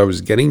old, I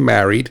was getting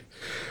married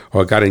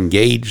or got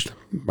engaged.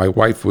 My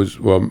wife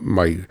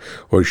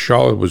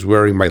Charlotte was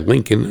wearing my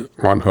Lincoln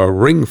on her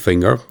ring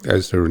finger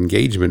as her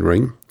engagement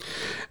ring.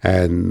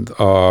 And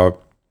I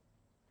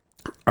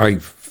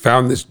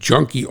found this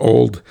junky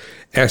old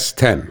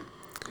S10.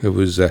 It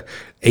was a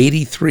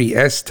 83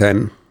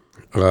 S10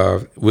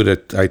 with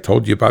it. I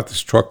told you about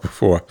this truck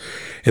before.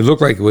 It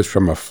looked like it was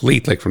from a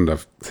fleet, like from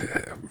the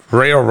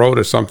railroad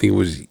or something.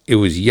 It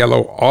was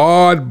yellow,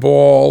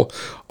 oddball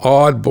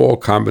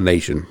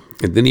combination.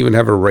 It didn't even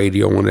have a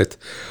radio in it.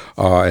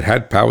 It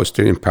had power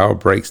steering, power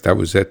brakes. That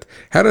was it.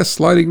 Had a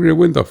sliding rear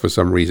window for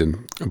some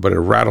reason, but it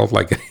rattled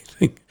like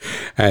anything.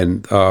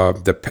 And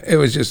it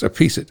was just a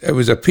piece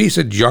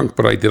of junk.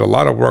 But I did a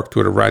lot of work to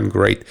it. It ran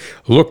great.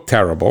 Looked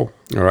terrible.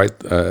 All right,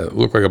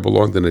 looked like it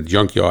belonged in a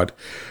junkyard.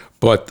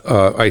 But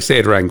I say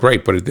it ran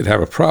great, but it did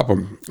have a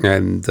problem.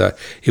 And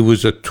it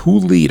was a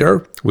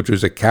 2-liter, which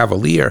was a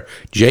Cavalier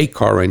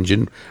J-car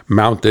engine,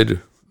 mounted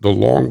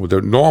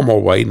the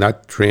normal way,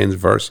 not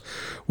transverse,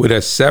 with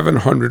a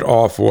 700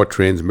 R4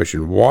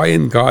 transmission. Why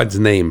in God's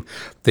name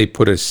they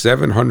put a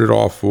 700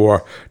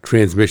 R4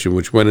 transmission,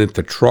 which went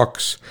into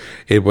trucks,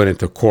 it went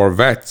into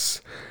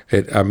Corvettes.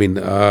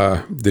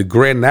 The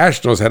Grand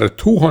Nationals had a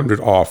 200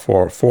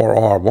 R4,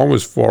 4R. One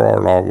was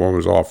 4R and one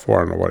was R4. I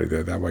don't know why they did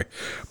it that way.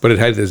 But it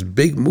had this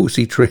big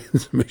moosey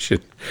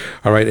transmission,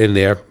 all right, in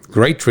there.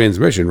 Great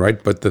transmission,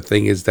 right? But the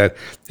thing is that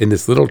in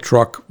this little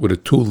truck with a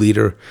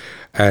 2-liter,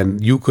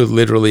 and you could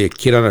literally, a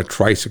kid on a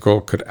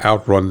tricycle could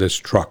outrun this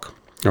truck,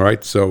 all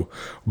right? So,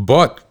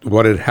 but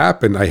what had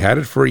happened, I had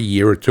it for a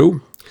year or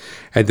two,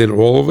 and then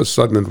all of a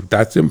sudden, and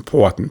that's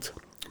important,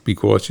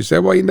 because you say,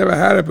 well, you never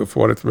had it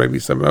before. That's maybe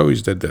someone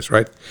always did this,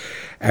 right?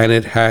 And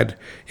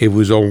it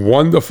was a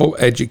wonderful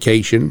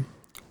education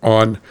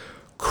on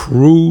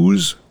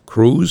cruise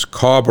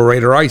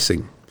carburetor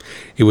icing.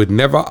 It would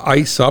never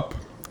ice up.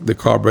 The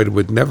carburetor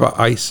would never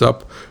ice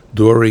up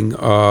during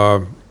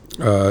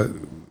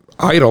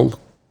idle,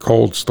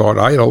 cold start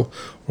idle,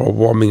 or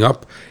warming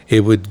up.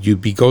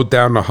 You'd go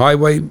down the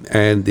highway,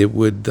 and it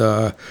would.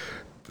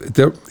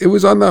 It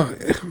was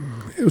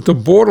the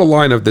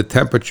borderline of the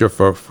temperature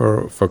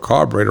for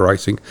carburetor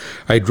icing.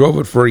 I drove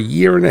it for a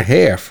year and a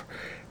half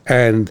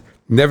and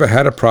never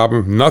had a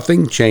problem.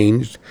 Nothing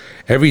changed.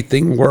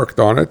 Everything worked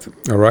on it,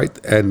 all right?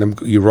 And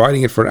you're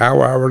riding it for an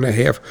hour and a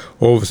half.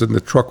 All of a sudden,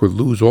 the truck would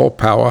lose all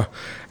power,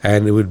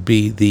 and it would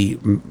be the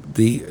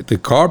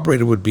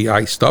carburetor would be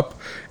iced up,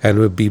 and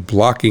it would be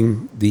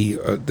blocking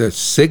the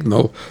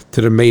signal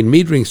to the main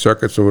metering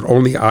circuit, so it would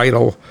only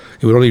idle.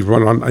 It would only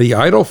run on the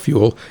idle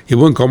fuel. It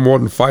wouldn't go more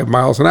than 5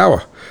 miles an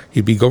hour.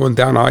 You'd be going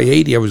down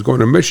I-80. I was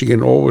going to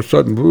Michigan. All of a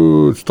sudden,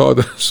 it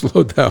started to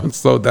slow down.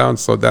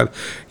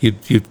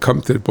 You'd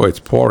come to, boy, it's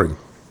pouring.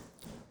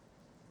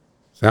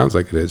 Sounds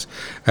like it is.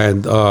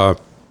 And all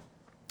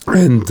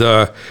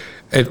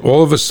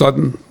of a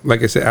sudden,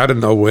 like I said, out of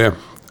nowhere,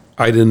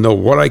 I didn't know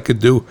what I could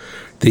do.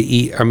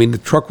 The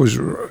truck was,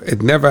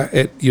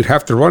 you'd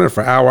have to run it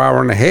for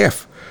hour and a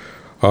half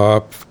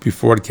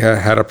before it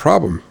had a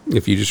problem.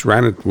 If you just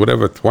ran it,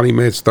 20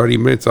 minutes, 30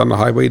 minutes on the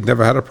highway, it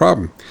never had a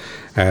problem.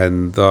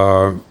 And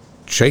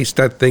chased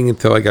that thing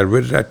until I got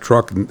rid of that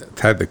truck and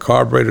had the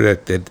carburetor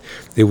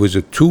it was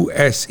a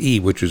 2SE,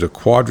 which was a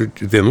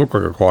quadrant. It didn't look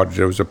like a quadrant.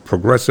 It was a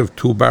progressive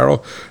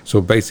 2-barrel.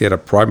 So basically had a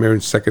primary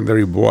and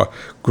secondary bore.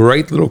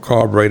 Great little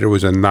carburetor. It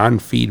was a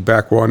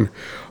non-feedback one.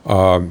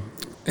 It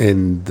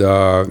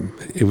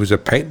was a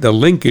pain. The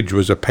linkage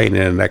was a pain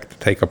in the neck to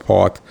take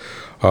apart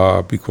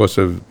because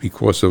of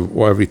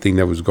everything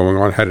that was going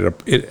on. Had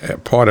it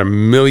apart a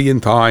million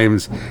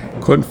times.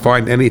 Couldn't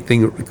find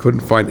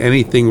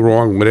anything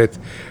wrong with it.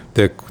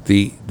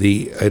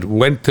 It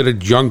went to the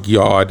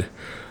junkyard,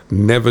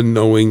 never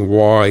knowing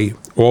why.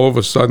 All of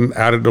a sudden,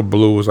 out of the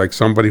blue, it was like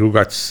somebody who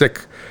got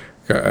sick,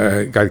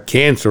 got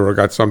cancer or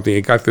got something.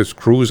 It got this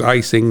cruise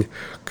icing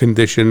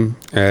condition,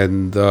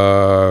 and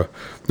no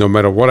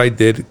matter what I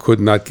did, could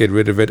not get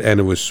rid of it.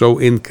 And it was so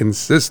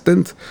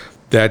inconsistent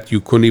that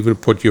you couldn't even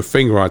put your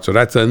finger on. So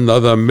that's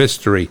another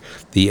mystery.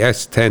 The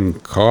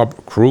S10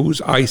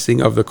 cruise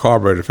icing of the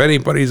carburetor. If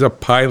anybody's a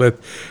pilot,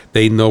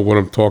 they know what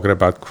I'm talking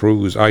about,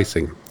 cruise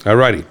icing. All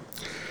righty.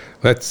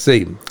 Let's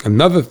see.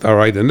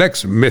 The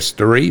next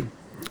mystery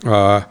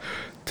to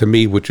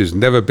me, which has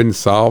never been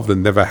solved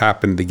and never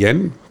happened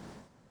again,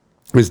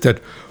 is that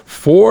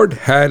Ford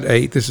had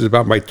this is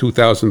about my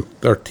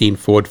 2013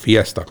 Ford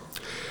Fiesta.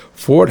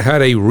 Ford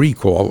had a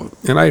recall,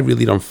 and I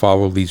really don't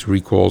follow these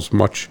recalls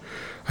much.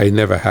 I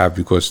never have,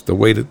 because the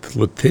way that the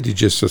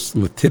litigious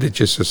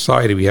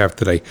society we have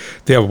today,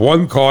 they have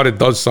one car that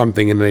does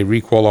something and they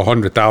recall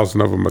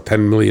 100,000 of them or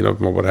 10 million of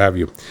them or what have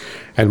you.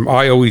 And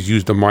I always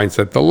use the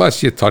mindset, the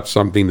less you touch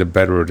something, the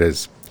better it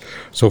is.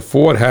 So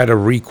Ford had a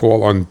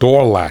recall on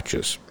door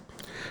latches.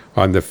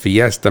 On the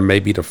Fiesta,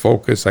 maybe the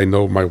Focus. I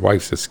know my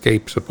wife's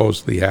Escape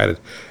supposedly had it.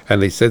 And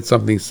they said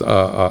something,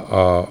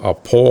 a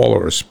pawl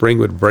or a spring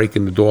would break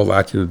in the door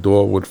latch and the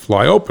door would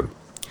fly open.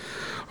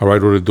 All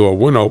right, or the door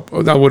wouldn't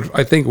open.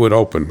 I think it would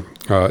open.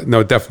 No,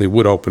 it definitely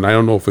would open. I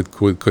don't know if it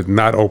could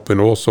not open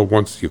also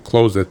once you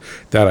close it.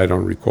 That I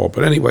don't recall.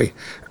 But anyway,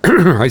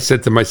 I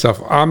said to myself,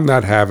 I'm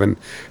not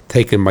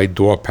taking my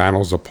door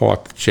panels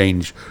apart to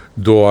change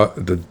door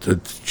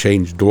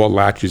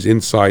latches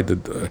inside.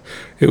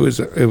 It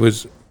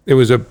was It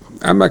was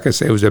I'm not going to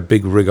say it was a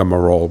big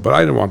rigmarole, but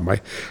I didn't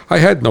want I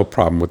had no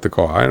problem with the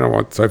car. I don't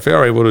want, so I figured,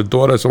 all right, well, the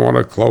door doesn't want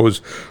to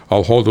close.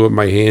 I'll hold it with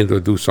my hand or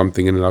do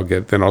something, and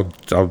then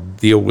I'll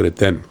deal with it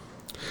then.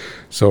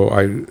 So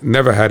I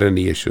never had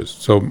any issues.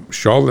 So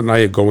Charlotte and I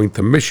are going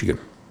to Michigan.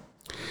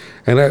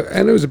 And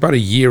it was about a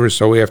year or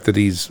so after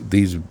these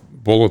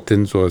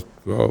bulletins or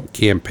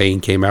campaign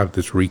came out,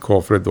 this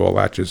recall for the door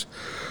latches.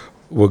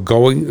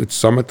 It's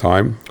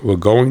summertime. We're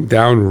going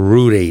down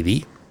Route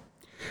 80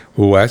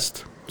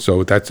 west.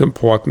 So that's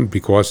important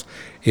because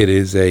it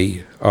is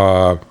it's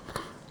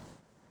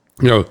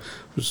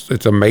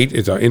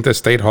an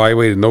interstate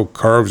highway. There's no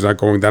curves, not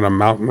going down a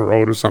mountain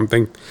road or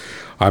something.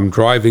 I'm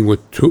driving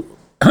with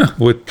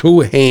two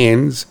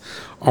hands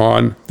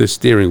on the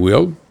steering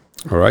wheel.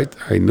 All right,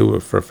 I knew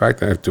it for a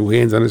fact. I have two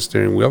hands on the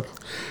steering wheel,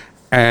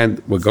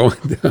 and we're going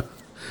down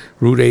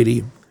Route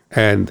 80,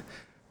 and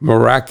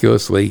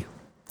miraculously,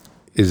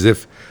 as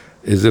if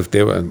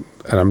they were, and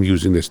I'm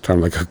using this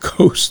term like a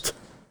ghost,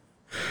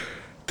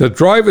 the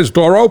driver's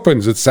door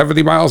opens at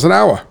 70 miles an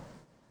hour.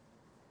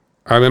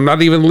 I'm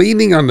not even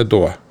leaning on the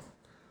door.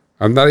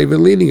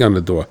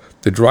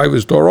 The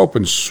driver's door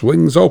opens,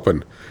 swings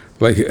open.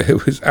 Like,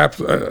 it was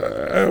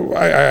absolutely,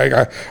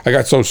 I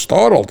got so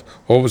startled.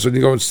 All of a sudden,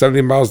 you go at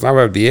 70 miles an hour,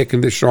 I have the air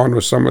conditioner on, it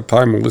was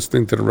summertime, I'm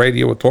listening to the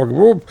radio, we're talking,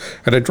 whoop,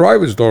 and the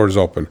driver's door is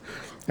open.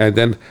 And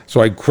then,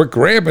 so I quick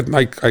grab it, and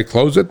I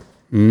close it.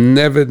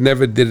 Never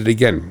did it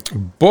again.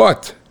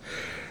 But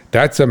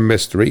that's a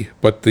mystery.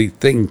 But the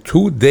thing,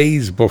 2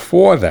 days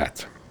before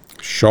that,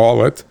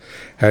 Charlotte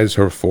has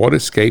her Ford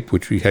Escape,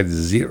 which we had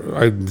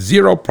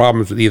zero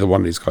problems with either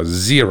one of these cars.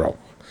 Zero.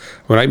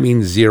 When I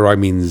mean zero, I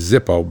mean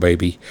Zippo,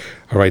 baby.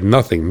 All right,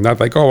 nothing. Not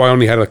like, I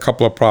only had a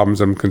couple of problems,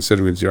 I'm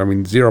considering zero. I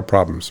mean, zero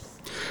problems.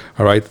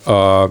 All right.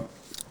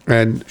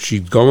 And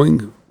she's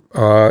going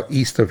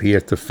east of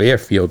here to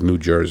Fairfield, New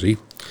Jersey,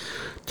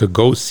 to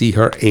go see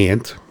her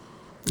aunt.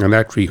 And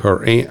actually,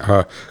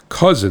 her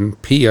cousin,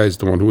 Pia, is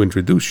the one who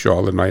introduced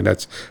Charlotte and I.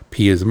 That's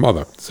Pia's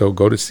mother. So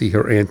go to see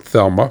her Aunt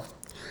Thelma.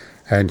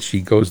 And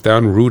she goes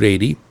down Route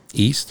 80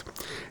 east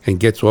and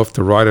gets off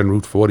to ride on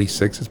Route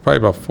 46. It's probably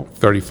about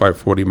 35,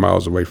 40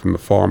 miles away from the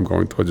farm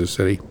going towards the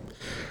city.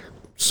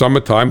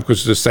 Summertime, because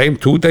it's the same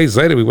 2 days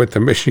later, we went to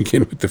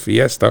Michigan with the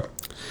Fiesta.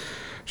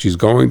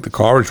 The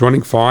car is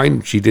running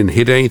fine. She didn't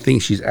hit anything.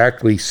 She's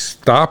actually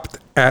stopped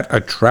at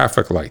a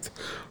traffic light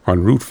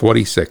on Route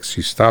 46.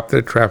 She stopped at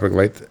a traffic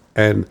light,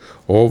 and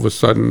all of a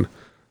sudden,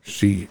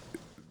 she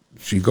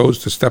goes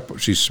to step,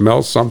 she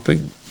smells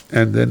something,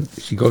 and then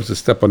she goes to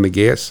step on the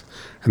gas,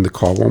 and the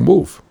car won't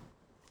move.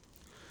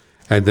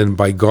 And then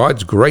by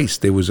God's grace,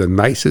 there was a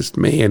nicest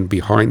man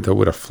behind her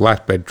with a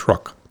flatbed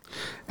truck.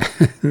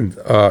 And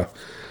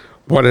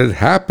what had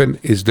happened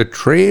is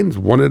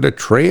one of the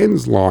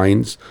trans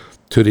lines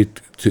to the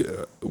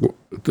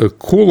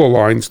cooler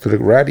lines to the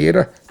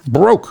radiator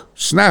broke,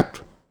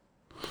 snapped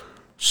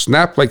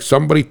like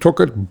somebody took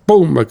it,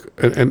 boom,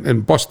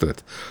 and busted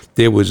it.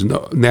 There was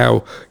no.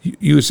 Now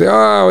you say,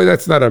 oh,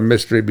 that's not a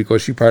mystery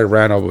because she probably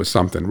ran over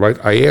something,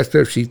 right? I asked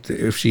her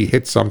if she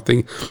hit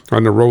something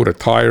on the road, a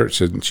tire.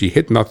 She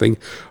hit nothing,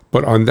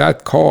 but on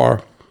that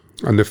car,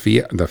 on the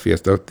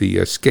Fiesta, the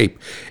Escape,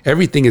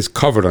 everything is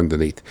covered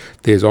underneath.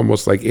 There's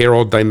almost like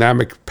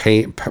aerodynamic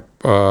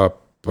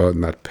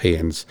not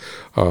pans.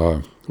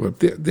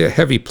 They're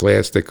heavy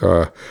plastic.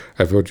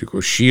 I've heard you go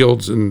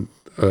shields and.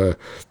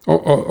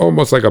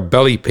 Almost like a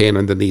belly pan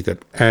underneath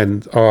it,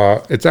 and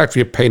it's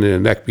actually a pain in the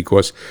neck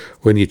because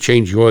when you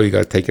change the oil, you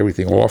got to take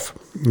everything off.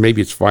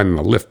 Maybe it's fine on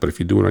a lift, but if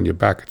you do it on your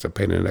back, it's a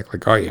pain in the neck,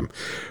 like I am.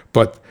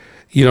 But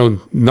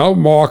no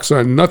marks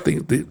on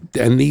nothing,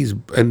 and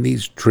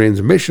these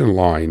transmission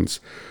lines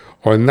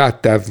are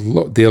not that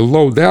low. They're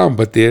low down,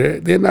 but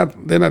they're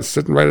not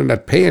sitting right in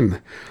that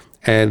pan,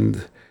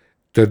 and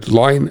the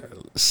line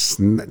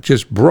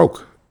just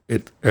broke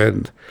it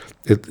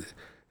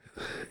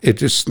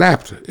just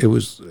snapped. It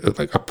was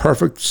like a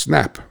perfect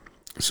snap.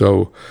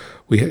 So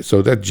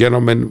that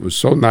gentleman was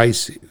so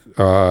nice.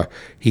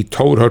 He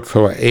towed her to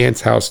her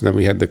aunt's house, and then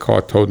we had the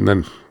car towed, and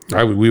then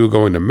we were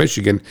going to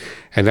Michigan,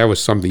 and that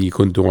was something you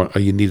couldn't do.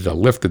 You needed a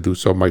lift to do.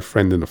 So my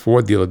friend in the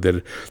Ford dealer did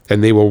it,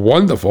 and they were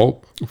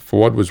wonderful.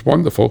 Ford was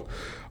wonderful.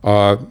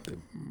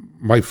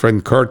 My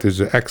friend Kurt is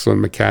an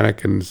excellent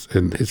mechanic, and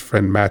his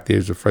friend Matt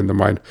is a friend of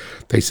mine.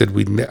 They said,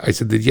 I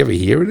said, did you ever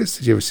hear of this?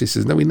 Did you ever see? He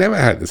says, no, we never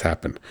had this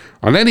happen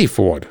on any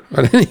Ford,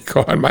 on any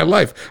car in my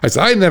life. I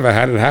said, I never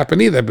had it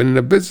happen either. I've been in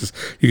the business.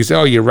 You can say,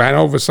 oh, you ran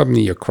over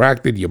something, you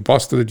cracked it, you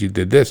busted it, you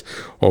did this,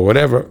 or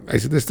whatever. I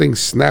said, this thing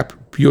snapped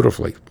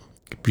beautifully.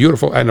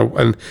 Beautiful,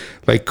 and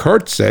like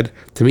Kurt said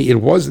to me, it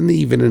wasn't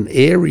even an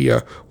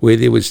area where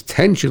there was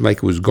tension, like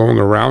it was going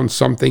around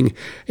something.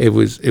 It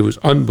was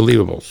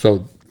unbelievable.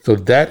 So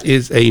that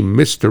is a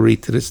mystery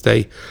to this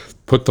day.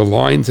 Put the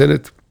lines in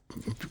it.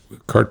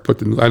 Kurt put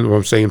the. I know what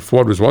I'm saying.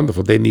 Ford was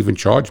wonderful. They didn't even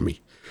charge me.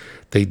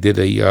 They did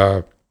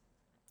a.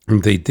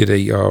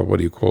 What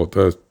do you call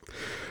it?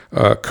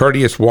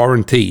 Courteous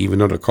warranty, even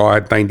though the car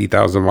had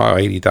 90,000 miles,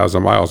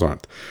 80,000 miles on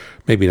it.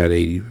 maybe not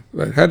 80.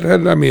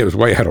 I mean, it was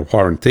way out of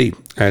warranty.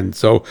 And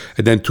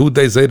then 2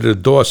 days later, the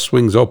door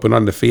swings open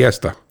on the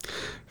Fiesta.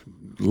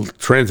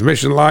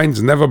 Transmission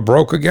lines never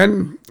broke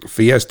again.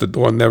 Fiesta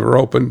door never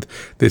opened.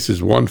 This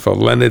is one for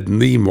Leonard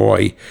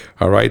Nimoy,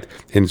 all right,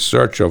 in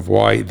search of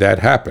why that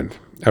happened.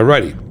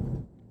 Alrighty.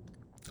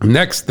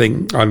 Next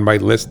thing on my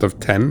list of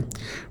 10,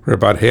 we're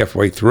about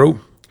halfway through,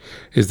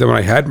 is that when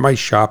I had my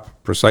shop,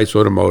 Precise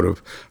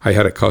Automotive, I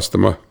had a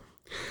customer.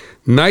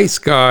 Nice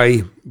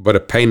guy, but a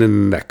pain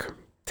in the neck.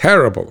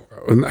 Terrible.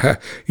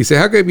 You say,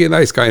 how can you be a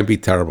nice guy and be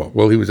terrible?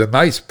 Well, he was a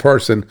nice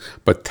person,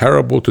 but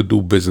terrible to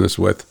do business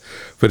with,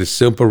 for the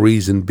simple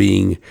reason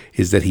being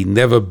is that he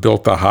never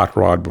built a hot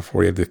rod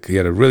before. He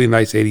had a really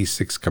nice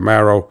 86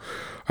 Camaro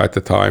at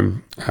the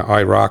time,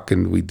 IROC,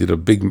 and we did a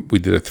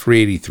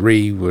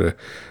 383 with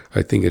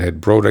I think it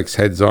had Brodex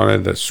heads on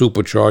it, a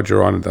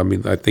supercharger on it. I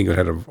mean, I think it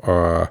had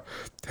a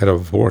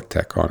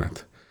Vortec on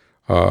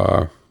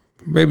it.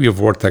 Maybe a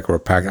Vortec or a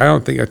Pax. I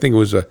think it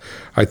was a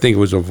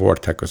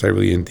Vortec, because I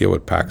really didn't deal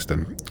with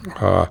Paxton.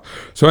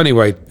 So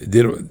anyway,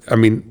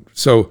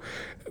 so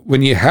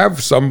when you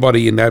have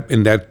somebody in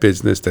that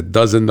business that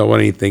doesn't know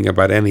anything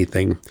about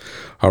anything,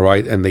 all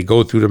right, and they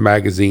go through the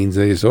magazines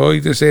and they say, oh,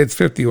 you just say it's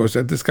 50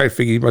 horsepower. This guy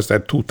figured he must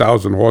have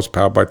 2,000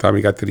 horsepower by the time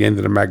he got to the end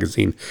of the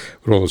magazine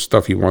with all the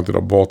stuff he wanted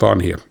to bolt on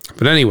here.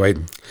 But anyway,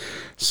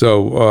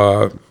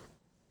 so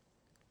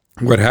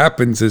what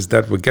happens is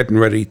that we're getting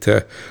ready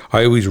to,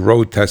 I always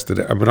road tested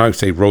it. When I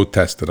say road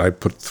tested, I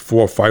put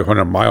 400 or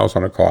 500 miles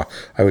on a car.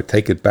 I would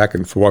take it back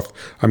and forth.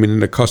 I mean, in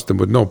the custom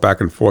would know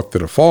back and forth to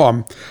the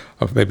farm,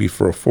 of maybe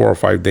for 4 or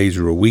 5 days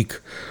or a week,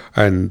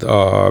 and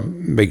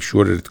make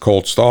sure that it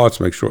cold starts,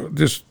 make sure,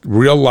 just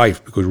real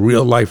life, because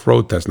real life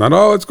road test. Not,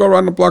 oh, let's go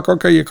around the block.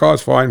 Okay, your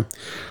car's fine.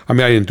 I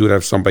mean, I didn't do that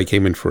if somebody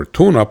came in for a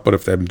tune-up, but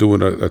if I'm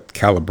doing a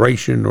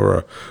calibration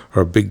or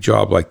a big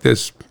job like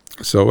this.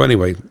 So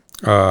anyway,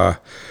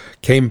 got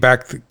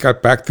back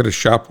to the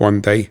shop one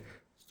day,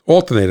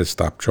 alternator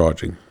stopped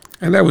charging.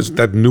 And that was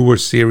that newer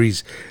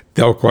series,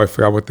 Delco, I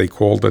forgot what they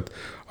called it.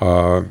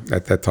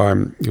 At that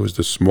time, it was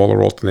the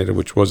smaller alternator,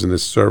 which wasn't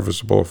as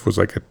serviceable. It was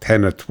like a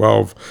 10 or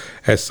 12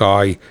 SI.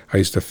 I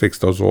used to fix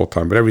those all the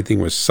time, but everything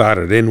was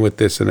soldered in with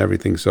this and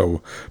everything,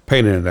 so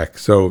pain in the neck.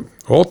 So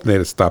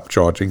alternator stopped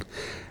charging,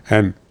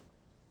 and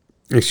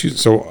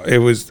so it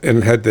was,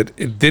 and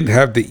it didn't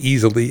have the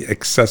easily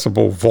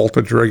accessible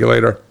voltage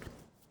regulator.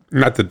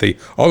 Not that the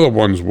other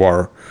ones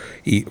weren't.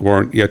 You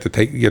had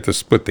to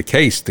split the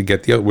case to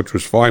get the other, which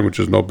was fine, which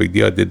was no big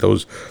deal. I did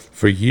those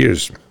for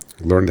years.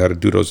 Learned how to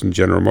do those in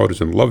General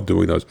Motors and loved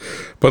doing those.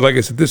 But like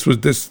I said,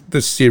 this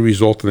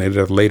series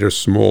alternator, that later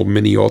small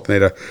mini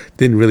alternator,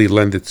 didn't really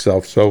lend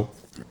itself. So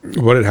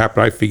what had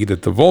happened, I figured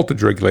that the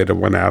voltage regulator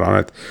went out on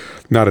it,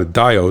 not a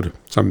diode.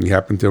 Something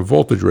happened to a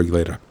voltage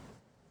regulator.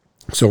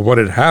 So what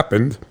had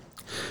happened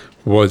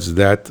was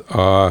that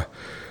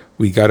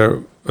we got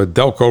a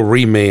Delco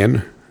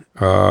reman,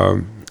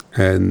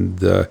 and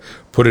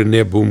put it in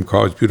there, boom,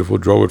 car was beautiful,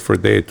 drove it for a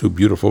day or two,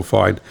 beautiful,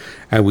 fine.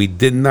 And we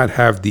did not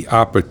have the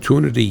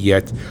opportunity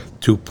yet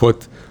to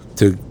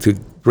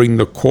bring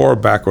the core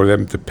back, or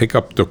them to pick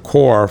up the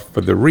core for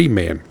the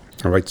reman.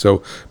 All right,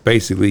 so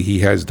basically he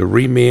has the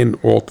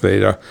reman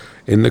alternator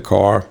in the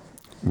car,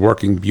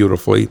 working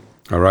beautifully,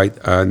 all right,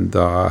 and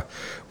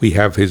we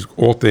have his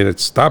alternator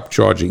stop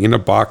charging in a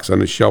box on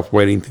the shelf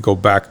waiting to go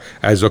back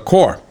as a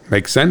core.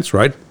 Makes sense,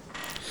 right?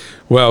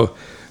 Well,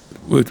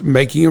 with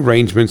making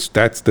arrangements,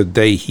 that's the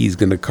day he's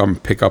going to come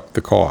pick up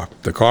the car.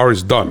 The car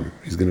is done.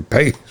 He's going to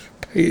pay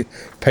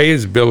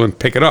his bill and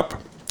pick it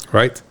up,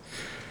 right?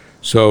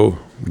 So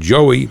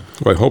Joey,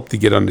 who I hope to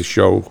get on the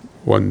show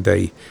one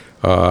day,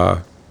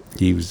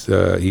 he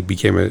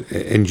became an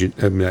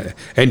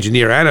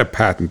engineer and a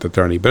patent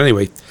attorney. But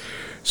anyway,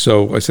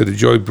 so I said to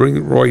Joey,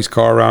 bring Roy's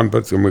car around,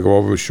 but then we go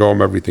over and show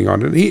him everything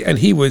on it. And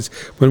he was,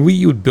 when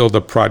we would build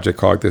a project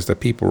car like this, that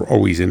people were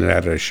always in and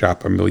out of the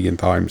shop a million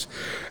times.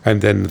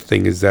 And then the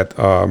thing is that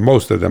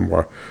most of them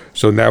were.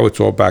 So now it's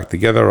all back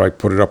together. I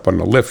put it up on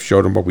the lift,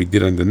 showed him what we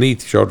did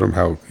underneath, showed him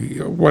how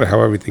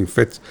everything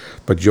fits.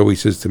 But Joey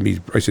says to me,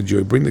 I said,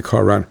 Joey, bring the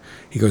car around.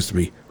 He goes to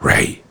me,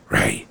 Ray,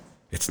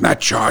 it's not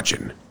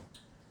charging.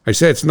 I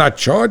said, it's not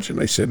charging.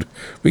 I said,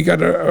 we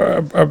got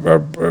a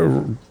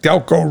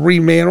Delco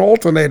reman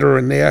alternator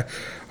in there.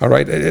 All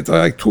right, it's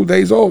like 2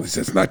 days old. He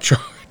says, it's not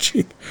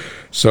charging.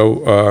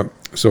 So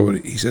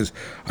he says,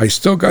 I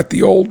still got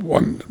the old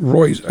one.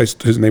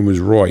 His name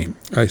was Roy.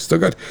 I still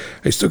got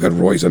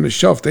Roy's on the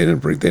shelf. They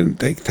didn't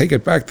take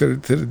it back to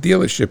the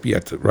dealership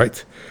yet,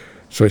 right?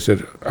 So I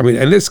said,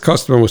 and this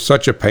customer was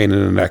such a pain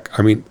in the neck.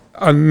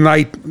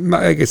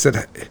 Like I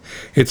said,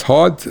 it's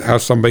hard how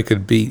somebody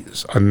could be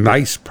a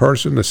nice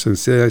person, a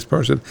sincere nice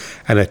person,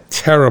 and a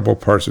terrible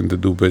person to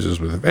do business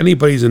with. If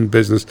anybody's in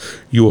business,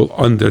 you will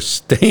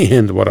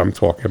understand what I'm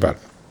talking about.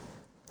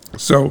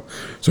 So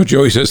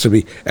Joey says to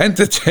me,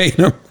 entertain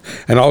him,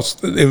 and it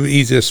was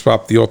easy to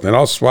swap the alternator.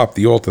 I'll swap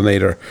the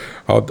alternator,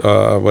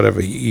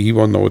 whatever. He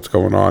won't know what's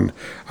going on.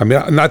 I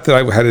mean, not that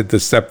I had a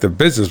deceptive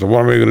business, but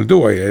what am I going to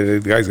do?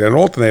 The guy's got an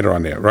alternator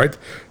on there, right?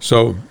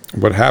 So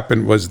what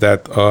happened was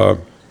that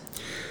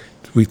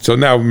so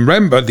now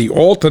remember, the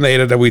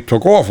alternator that we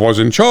took off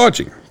wasn't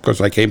charging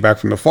because I came back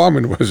from the farm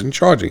and it wasn't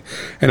charging.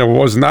 And it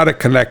was not a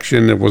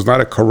connection. It was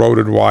not a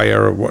corroded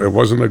wire. It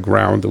wasn't a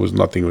ground. There was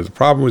nothing. The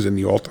problem was in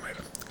the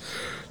alternator.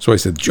 So I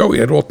said, Joey,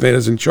 that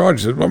alternator's in charge.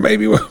 He said, well,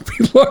 maybe we'll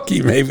be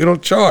lucky. Maybe it'll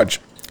charge.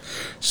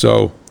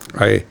 So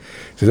I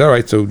said, all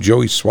right. So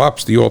Joey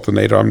swaps the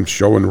alternator. I'm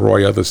showing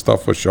Roy other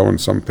stuff. Was showing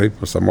some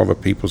other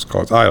people's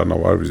cars. I don't know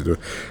what I was doing.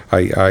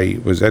 I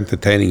was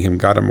entertaining him,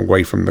 got him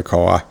away from the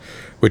car,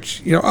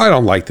 which, I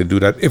don't like to do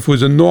that. If it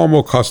was a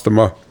normal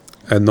customer,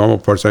 a normal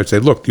person, I'd say,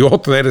 look, the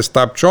alternator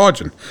stopped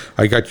charging.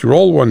 I got your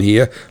old one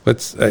here.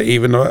 Let's what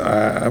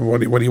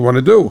do you want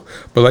to do?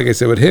 But like I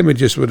said, with him, it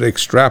just would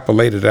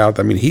extrapolate it out.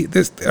 I mean,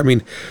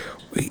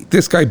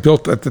 this guy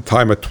built at the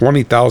time a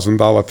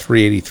 $20,000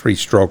 383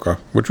 stroker,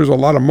 which was a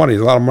lot of money.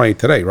 It's a lot of money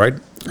today, right?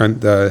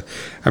 And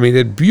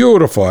it's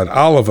beautiful. Had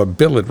Oliver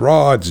billet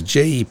rods,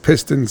 JE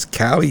pistons,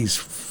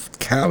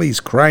 Callie's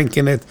crank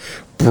in it,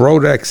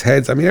 Brodex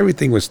heads. I mean,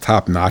 everything was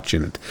top notch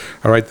in it.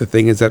 All right. The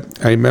thing is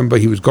that I remember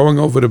he was going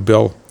over the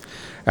bill,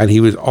 and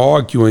he was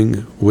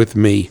arguing with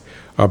me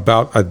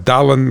about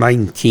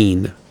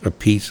 $1.19 a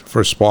piece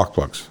for spark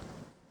plugs.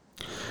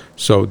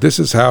 So this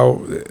is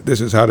how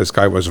this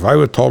guy was. If I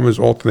would have told him his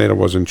alternator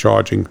wasn't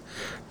charging,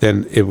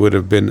 then it would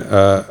have been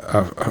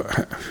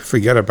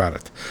forget about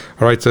it.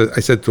 All right. So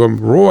I said to him,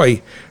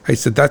 Roy, I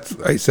said that's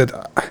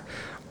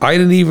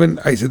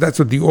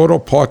what the auto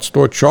parts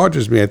store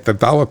charges me at the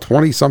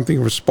 $1.20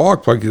 something for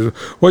spark plug. He said,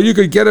 well, you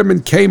could get them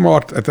in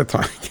Kmart at the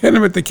time. Get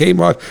them at the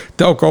Kmart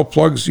Delco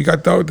plugs. You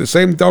got the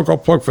same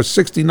Delco plug for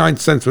 69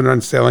 cents when they're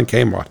on sale in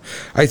Kmart.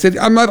 I said,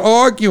 I'm not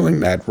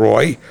arguing that,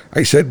 Roy.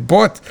 I said,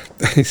 but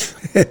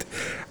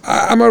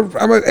I'm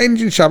an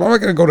engine shop. I'm not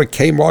going to go to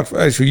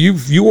Kmart. So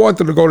you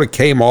wanted to go to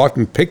Kmart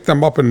and pick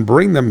them up and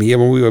bring them here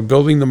when we were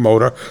building the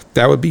motor,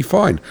 that would be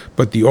fine.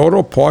 But the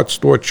auto parts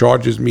store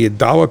charges me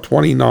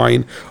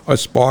 $1.29 a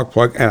spark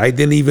plug, and I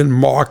didn't even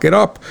mark it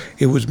up.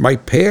 It was my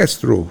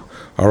pass-through.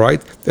 All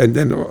right, and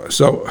then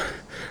so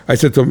I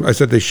said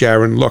to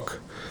Sharon, look,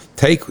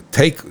 take the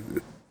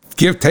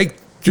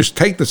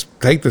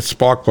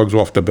spark plugs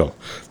off the bill.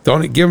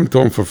 Don't give them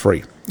to him for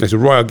free. I said,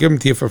 Roy, I'll give them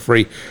to you for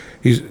free.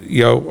 He's,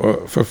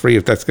 for free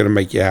if that's going to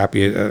make you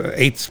happy.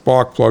 8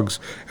 spark plugs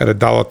at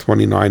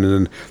 $1.29,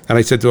 and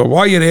I said to her, "Why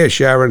are you there,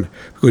 Sharon?"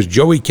 Because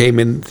Joey came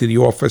into the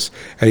office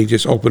and he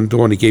just opened the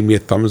door and he gave me a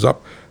thumbs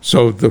up.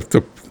 So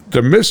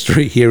the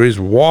mystery here is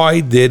why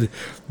did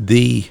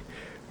the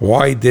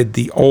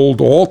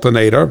old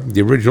alternator,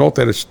 the original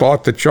alternator,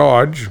 start to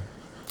charge?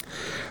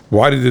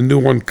 Why did the new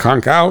one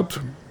conk out?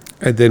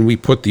 And then we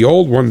put the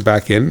old one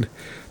back in.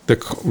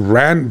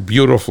 Ran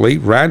beautifully,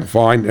 ran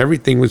fine,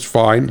 everything was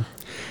fine.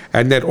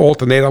 And that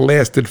alternator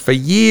lasted for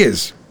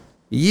years,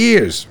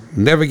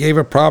 never gave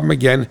a problem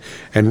again,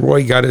 and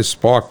Roy got his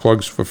spark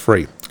plugs for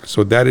free.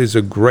 So that is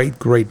a great,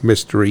 great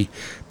mystery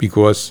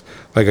because,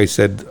 like I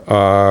said,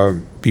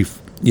 it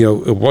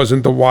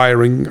wasn't the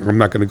wiring. I'm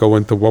not going to go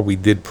into what we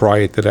did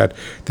prior to that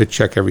to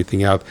check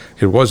everything out.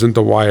 It wasn't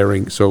the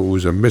wiring, so it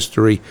was a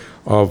mystery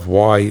of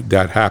why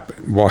that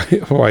happened.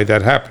 Why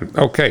that happened.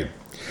 Okay.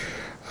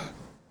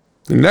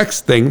 The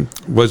next thing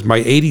was my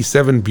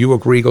 87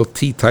 Buick Regal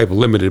T-Type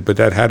Limited, but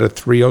that had a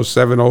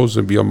 307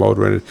 Oldsmobile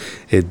motor in it.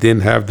 It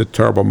didn't have the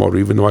turbo motor,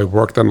 even though I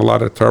worked on a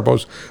lot of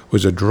turbos. It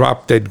was a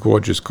drop-dead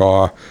gorgeous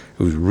car.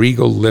 It was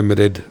Regal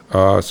Limited,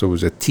 so it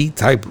was a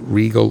T-Type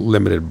Regal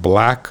Limited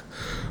black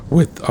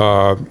with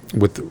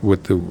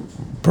the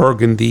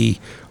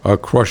burgundy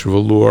crushed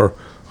velour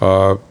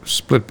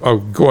split.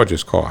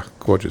 Gorgeous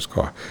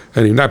car.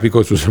 And not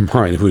because it was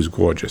mine, it was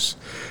gorgeous.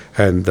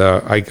 And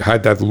I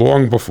had that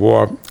long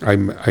before I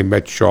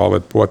met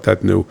Charlotte, bought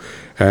that new.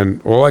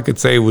 And all I could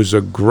say was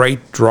a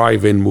great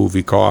drive-in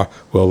movie car.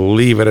 We'll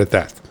leave it at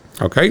that.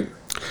 Okay?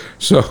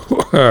 So,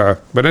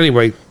 but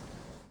anyway,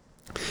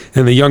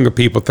 and the younger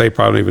people, they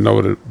probably don't even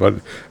know what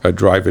a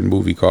drive-in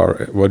movie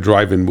car, what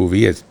drive-in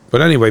movie is.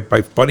 But anyway,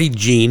 my buddy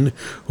Gene,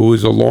 who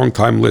is a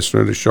long-time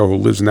listener to the show, who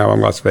lives now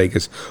in Las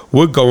Vegas,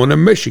 we're going to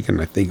Michigan.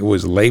 I think it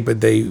was Labor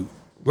Day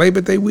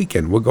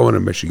weekend. We're going to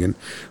Michigan.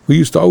 We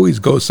used to always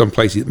go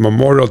someplace,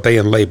 Memorial Day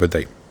and Labor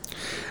Day.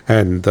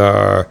 And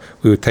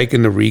we were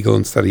taking the Regal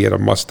instead. He had a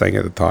Mustang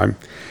at the time.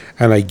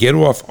 And I get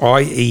off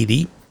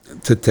I-80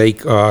 to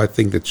take, I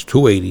think that's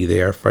 280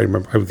 there. If I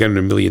remember, I've gotten it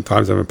a million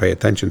times. I haven't paid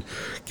attention.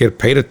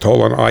 Paid a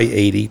toll on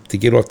I-80 to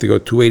get off to go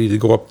 280 to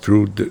go up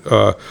through,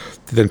 to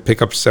then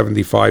pick up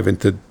 75 and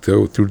to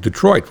through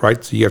Detroit,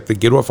 right? So you have to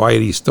get off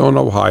I-80, still in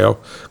Ohio.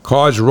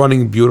 Cars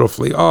running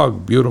beautifully. Oh,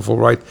 beautiful,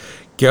 right?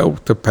 Go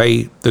to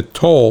pay the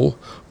toll,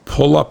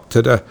 pull up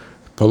to the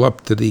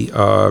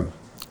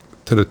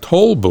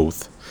toll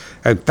booth,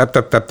 and tap,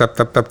 tap, tap, tap,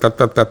 tap, tap, tap,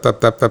 tap, tap, tap,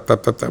 tap, tap,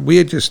 tap, tap, tap. We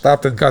had just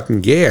stopped and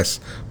gotten gas.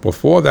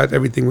 Before that,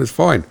 everything was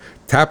fine.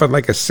 Tapping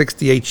like a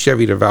 68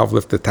 Chevy, the valve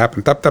lifter,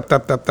 tapping, tap, tap,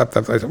 tap, tap, tap,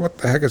 tap. I said, what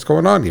the heck is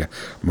going on here?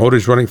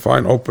 Motor's running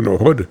fine, open the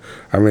hood.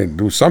 I mean,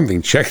 do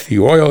something, check the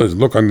oil,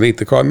 look underneath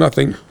the car,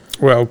 nothing.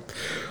 Well,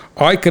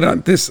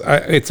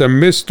 it's a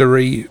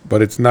mystery,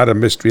 but it's not a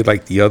mystery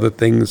like the other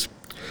things.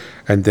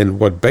 And then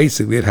what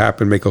basically had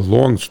happened, make a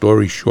long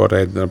story short,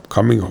 I ended up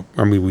coming,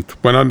 we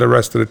went on the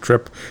rest of the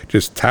trip,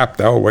 just tapped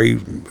our way,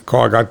 the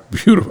car got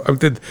beautiful, I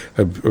did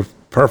a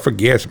perfect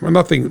gas,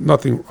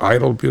 nothing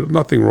idle, beautiful,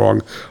 nothing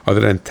wrong other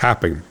than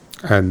tapping.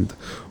 And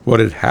what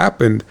had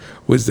happened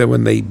was that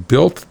when they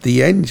built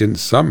the engine,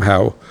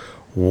 somehow,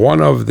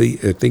 one of the,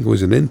 I think it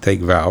was an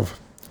intake valve,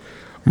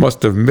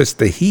 must have missed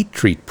the heat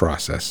treat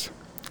process.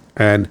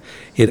 And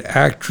it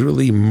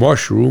actually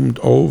mushroomed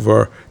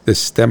over the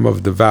stem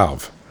of the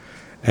valve.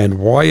 And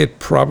why it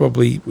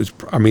probably was,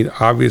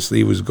 obviously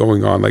it was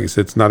going on, like I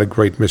said, it's not a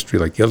great mystery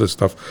like the other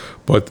stuff,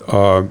 but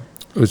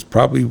it was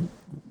probably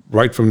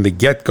right from the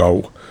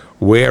get-go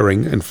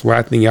wearing and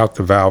flattening out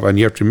the valve. And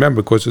you have to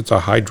remember, because it's a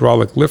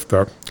hydraulic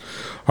lifter,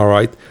 all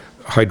right,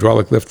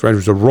 hydraulic lifter engine,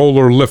 it's a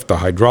roller lifter,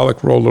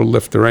 hydraulic roller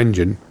lifter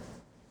engine.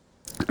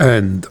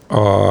 And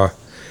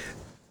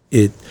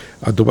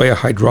the way a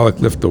hydraulic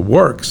lifter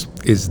works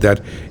is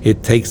that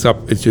it takes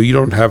up, so you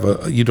don't have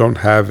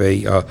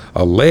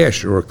a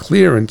lash or a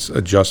clearance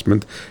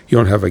adjustment. You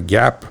don't have a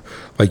gap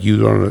like you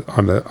do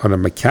on a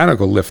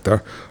mechanical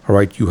lifter. All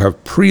right, you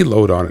have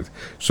preload on it.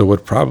 So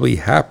what probably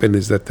happened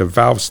is that the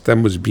valve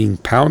stem was being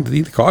pounded.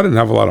 The car didn't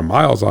have a lot of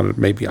miles on it.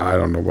 Maybe, I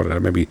don't know what it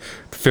had, maybe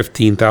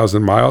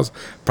 15,000 miles.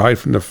 Probably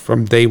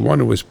from day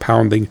one it was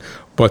pounding.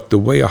 But the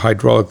way a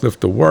hydraulic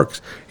lifter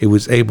works, it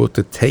was able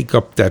to take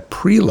up that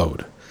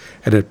preload.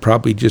 And it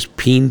probably just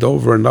peened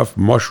over enough,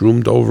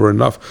 mushroomed over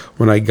enough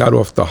when I got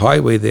off the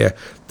highway there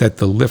that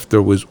the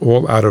lifter was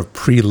all out of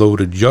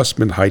preload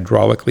adjustment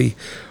hydraulically,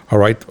 all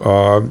right,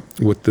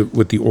 with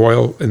the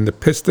oil in the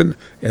piston,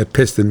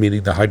 piston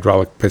meaning the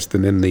hydraulic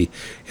piston in the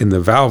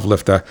valve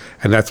lifter,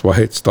 and that's why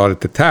it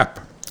started to tap.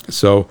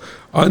 So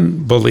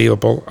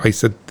unbelievable. I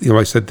said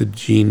to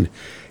Gene,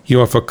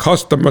 if a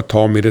customer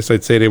told me this,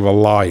 I'd say they were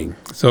lying.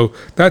 So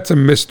that's a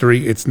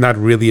mystery. It's not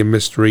really a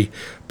mystery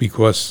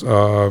because,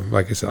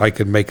 like I said, I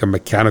could make a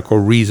mechanical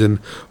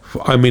reason.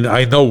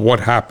 I know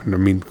what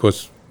happened.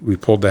 Because we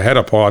pulled the head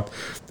apart,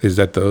 is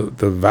that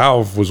the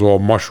valve was all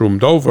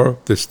mushroomed over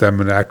the stem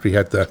and actually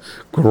had to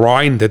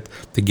grind it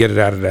to get it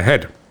out of the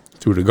head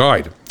through the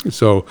guide.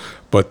 So,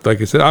 but like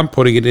I said, I'm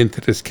putting it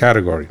into this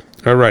category.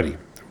 Alrighty,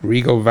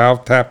 Regal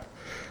valve tap.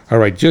 All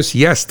right, just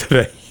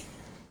yesterday,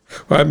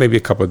 well, maybe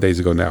a couple of days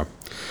ago now,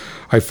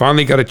 I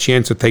finally got a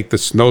chance to take the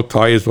snow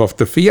tires off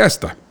the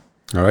Fiesta.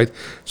 All right,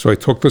 so I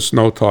took the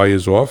snow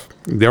tires off.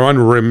 They're on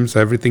rims.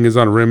 Everything is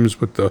on rims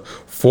with the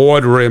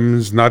Ford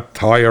rims, not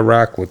tire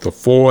rack, with the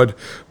Ford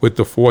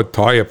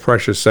tire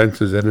pressure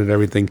sensors in it and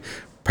everything.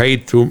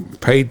 Paid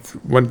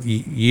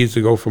years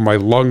ago for my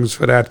lungs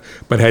for that,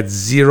 but had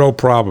zero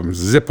problems,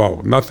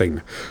 zippo,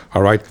 nothing.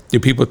 All right, the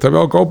people tell me,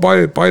 "Oh, go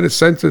buy the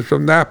sensors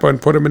from Napa and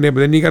put them in there,"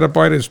 but then you got to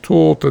buy this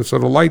tool so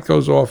the light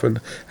goes off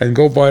and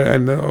go buy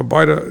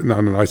the.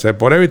 No. I said,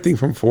 bought everything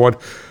from Ford.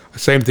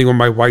 Same thing with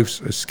my wife's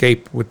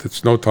Escape with the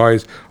snow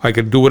tires. I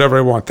could do whatever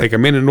I want, take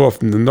them in and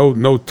off, and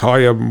no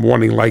tire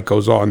warning light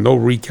goes on, no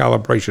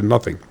recalibration,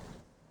 nothing.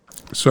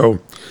 So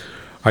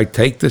I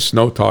take the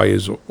snow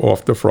tires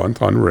off the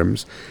front on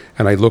rims,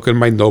 and I look in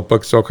my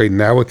notebooks. Okay,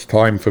 now it's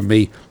time for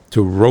me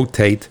to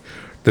rotate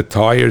the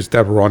tires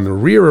that were on the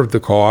rear of the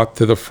car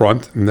to the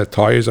front, and the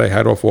tires I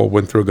had off all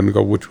winter are going to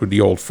go, which were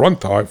the old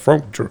front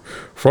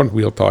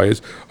wheel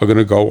tires, are going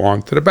to go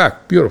on to the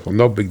back. Beautiful,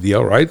 no big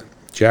deal, right?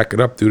 Jack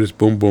it up, do this,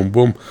 boom, boom,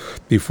 boom.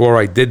 Before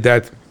I did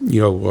that,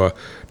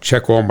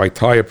 check all my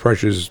tire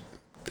pressures.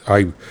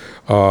 I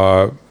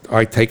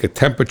take a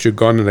temperature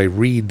gun and I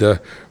read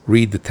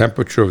the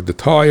temperature of the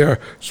tire,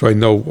 so I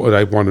know what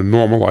I want to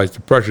normalize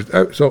the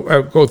pressure. So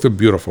I go through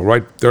beautiful,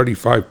 right?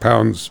 35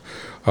 pounds.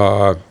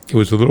 It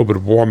was a little bit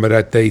warmer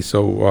that day,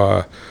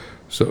 so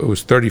it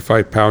was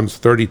 35 pounds,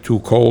 32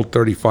 cold,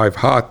 35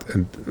 hot,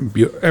 and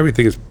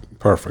everything is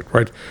perfect,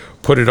 right?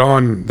 Put it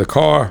on the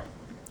car,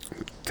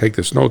 take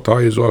the snow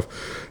tires off.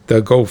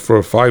 They'll go for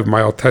a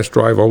 5-mile test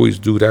drive. Always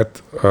do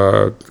that.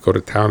 Go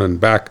to town and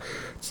back.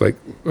 It's like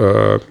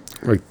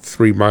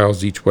 3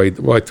 miles each way.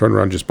 Well, I turn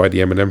around just by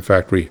the M&M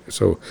factory,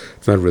 so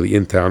it's not really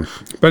in town.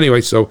 But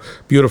anyway, so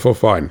beautiful,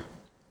 fine.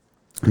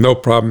 No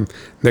problem.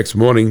 Next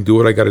morning, do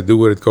what I got to do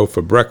with it. Go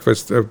for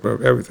breakfast.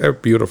 Everything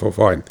beautiful,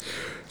 fine.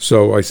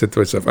 So I said to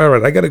myself, all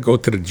right, I got to go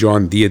to the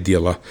John Deere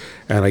dealer,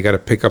 and I got to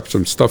pick up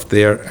some stuff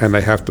there, and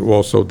I have to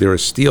also, they're a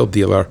steel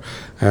dealer,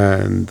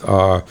 and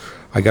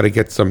I got to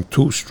get some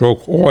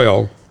 2-stroke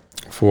oil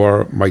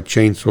for my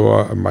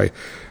chainsaw and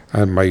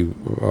and my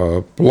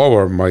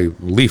blower, my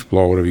leaf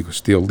blower, whatever you could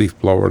steel leaf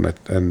blower,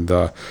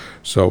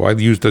 so I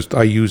used this.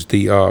 I used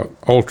the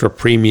ultra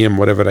premium,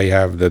 whatever they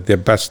have, their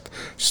best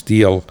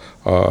steel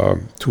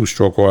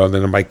 2-stroke oil. And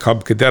then in my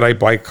Cub Cadet, I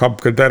buy Cub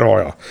Cadet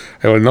oil.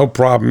 There were no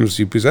problems.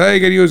 You say, hey,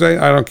 you can use. I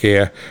don't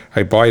care.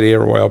 I buy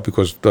their oil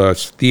because the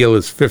steel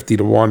is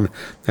 50-1,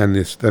 and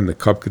the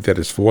Cub Cadet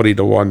is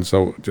 40-1.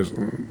 So just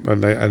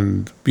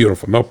and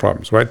beautiful, no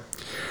problems, right?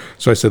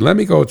 So I said, let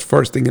me go. It's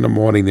first thing in the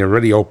morning. They're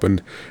already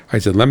opened. I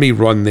said, let me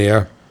run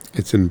there.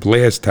 It's in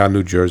Blairstown,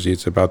 New Jersey.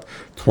 It's about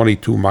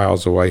 22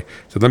 miles away.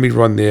 So let me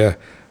run there.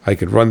 I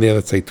could run there,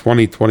 let's say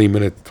 20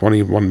 minutes,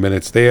 21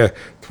 minutes there,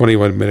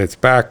 21 minutes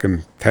back,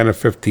 and 10 or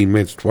 15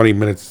 minutes, 20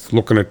 minutes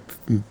looking at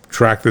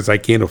tractors I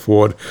can't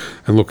afford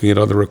and looking at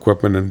other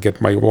equipment and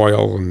get my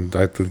oil, and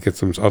I have to get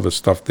some other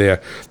stuff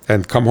there.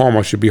 And come home.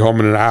 I should be home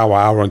in an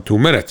hour and 2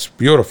 minutes.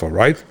 Beautiful,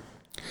 right?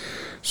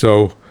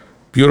 So,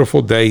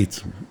 beautiful day.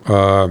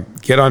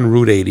 Get on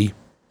Route 80.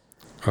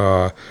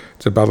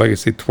 It's about, like I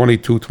say,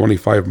 22,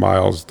 25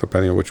 miles,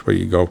 depending on which way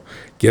you go.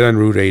 Get on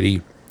Route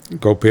 80,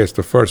 go past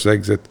the first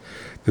exit.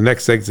 The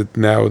next exit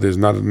now, there's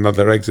not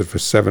another exit for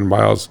 7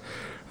 miles.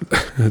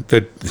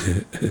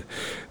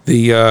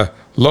 the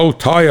low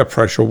tire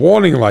pressure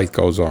warning light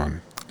goes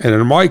on. And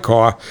in my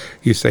car,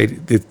 you say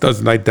it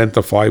doesn't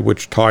identify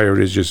which tire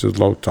it is, just a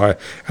low tire.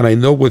 And I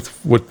know with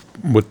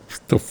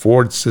the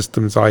Ford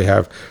systems I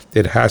have,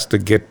 it has to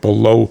get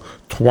below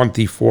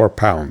 24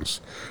 pounds.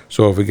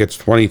 So if it gets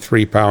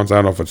 23 pounds, I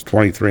don't know if it's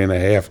 23 and a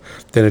half,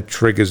 then it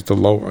triggers the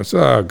low. I say,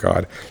 oh,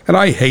 God. And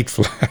I hate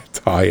flat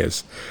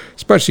tires,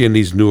 especially in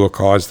these newer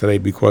cars today,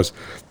 because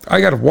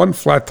I got one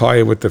flat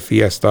tire with the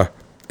Fiesta.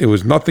 It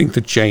was nothing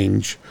to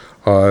change.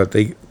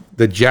 The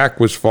jack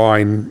was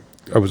fine.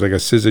 It was like a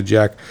scissor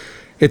jack.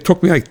 It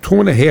took me like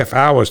 2.5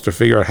 hours to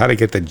figure out how to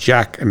get the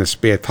jack and the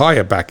spare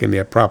tire back in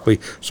there properly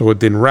so it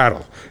didn't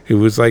rattle. It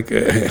was like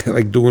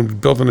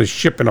building a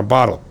ship in a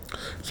bottle.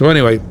 So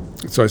anyway,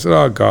 so I said,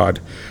 oh, God.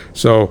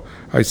 So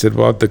I said,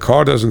 well, the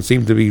car doesn't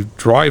seem to be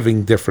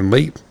driving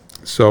differently.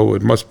 So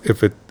it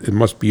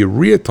must be a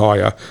rear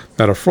tire,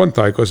 not a front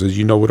tire, because as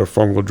you know, with a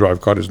front-wheel drive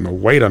car, there's no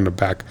weight on the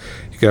back.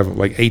 You can have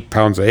like 8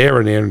 pounds of air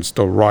in there and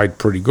still ride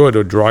pretty good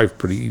or drive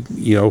pretty,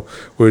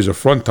 whereas a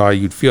front tire,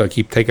 you'd feel, I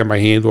keep taking my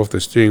hand off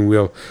the steering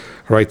wheel.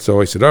 All right,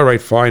 so I said, all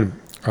right, fine.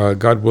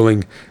 God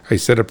willing, I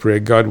said a prayer,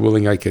 God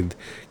willing, I could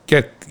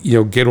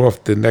get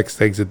off the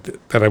next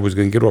exit that I was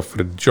going to get off for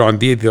the John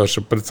Deere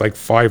dealership, but it's like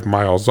 5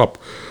 miles up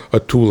a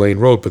 2-lane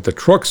road. But the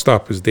truck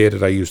stop is there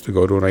that I used to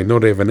go to, and I know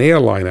they have an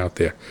airline out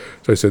there.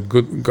 So I said,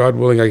 God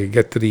willing, I could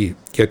get to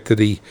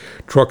the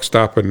truck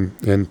stop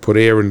and put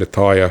air in the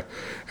tire,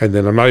 and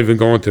then I'm not even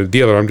going to the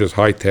dealer. I'm just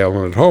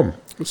hightailing it home.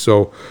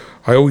 So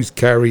I always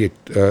carry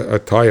a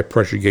tire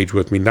pressure gauge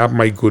with me, not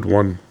my good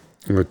one,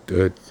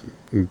 the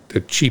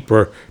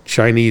cheaper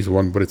Chinese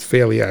one, but it's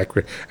fairly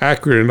accurate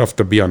enough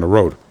to be on the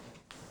road.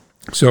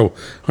 So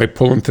I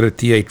pull into the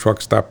TA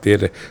truck stop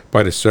there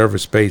by the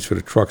service space for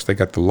the trucks. They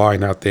got the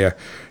line out there.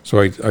 So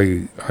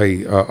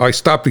I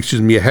stopped,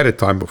 ahead of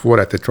time before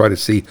that to try to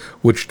see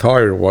which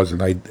tire it was,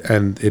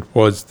 and it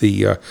was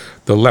the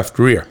left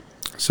rear.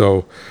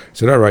 So I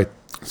said, all right.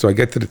 So I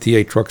get to the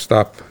TA truck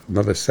stop,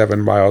 another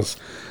 7 miles.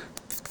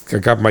 I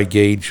got my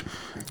gauge,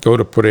 go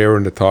to put air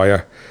in the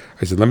tire.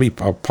 I said,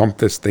 I'll pump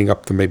this thing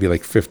up to maybe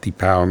like 50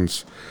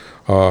 pounds.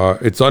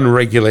 It's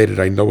unregulated.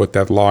 I know what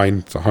that line,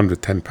 it's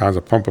 110 pounds.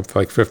 I pump up to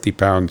like 50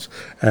 pounds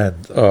and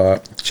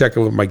check it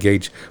with my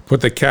gauge,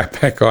 put the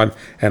cap back on,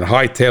 and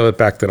hightail it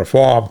back to the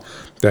farm.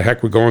 The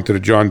heck, we're going to the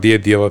John Deere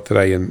dealer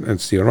today and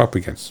see what I'm up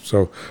against.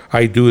 So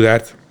I do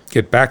that,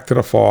 get back to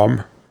the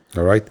farm,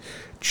 all right,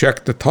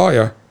 check the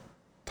tire.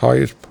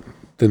 Tires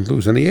didn't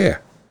lose any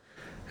air.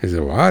 I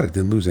said, what? It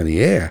didn't lose any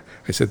air.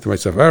 I said to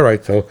myself, all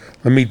right, so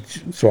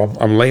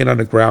I'm laying on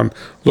the ground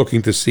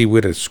looking to see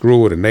where the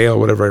screw or the nail,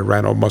 whatever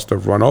I must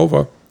have run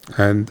over,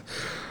 and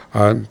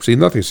see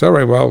nothing. So, all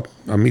right, well,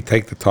 let me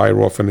take the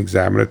tire off and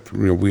examine it,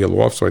 wheel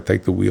off. So I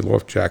take the wheel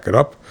off, jack it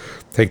up,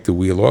 take the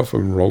wheel off,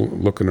 and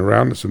looking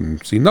around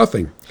and see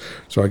nothing.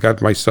 So I got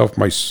myself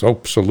my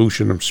soap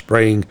solution. I'm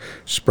spraying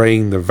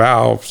the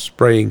valve,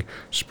 spraying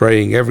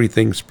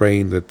everything,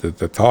 spraying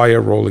the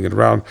tire, rolling it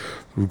around,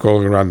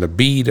 going around the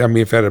bead. I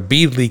mean, if it had a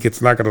bead leak,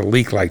 it's not going to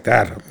leak like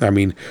that. I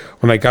mean,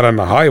 when I got on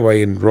the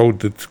highway and rode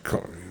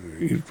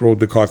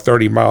the car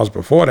 30 miles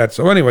before that.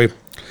 So anyway,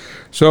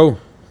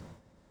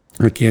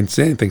 I can't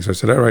say anything. So I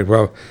said, all right,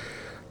 well,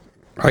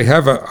 I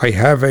have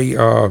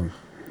a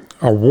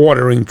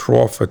watering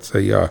trough. It's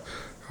I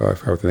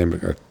forgot the name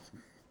of it.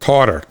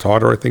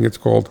 Tartar, I think it's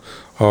called.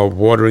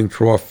 Watering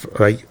trough,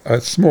 a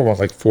small one,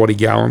 like 40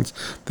 gallons,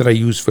 that I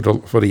use for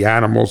the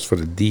animals, for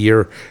the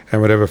deer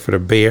and whatever, for the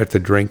bear to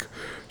drink.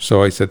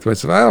 So I said to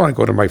myself, I don't want to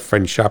go to my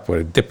friend's shop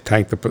with a dip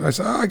tank to put. I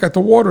said, I got the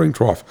watering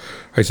trough.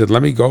 I said,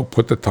 let me go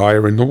put the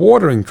tire in the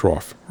watering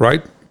trough,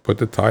 right? Put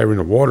the tire in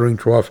the watering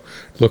trough,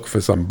 look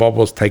for some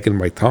bubbles, taking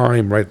my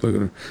time, right?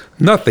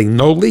 Nothing,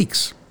 no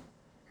leaks.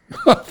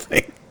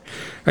 Nothing.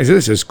 I said,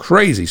 this is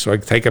crazy. So I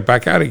take it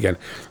back out again.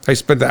 I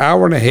spent an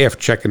hour and a half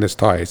checking this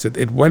tire. I said,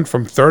 it went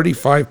from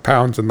 35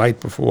 pounds the night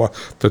before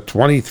to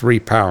 23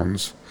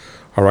 pounds.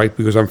 All right,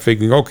 because I'm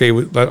figuring, okay,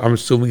 I'm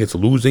assuming it's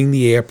losing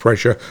the air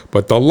pressure,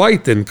 but the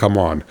light didn't come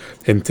on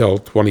until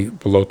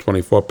below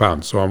 24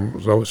 pounds.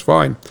 So it's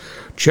fine.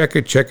 Check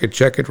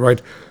it,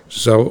 right?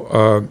 So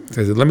I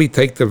said, let me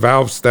take the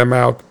valve stem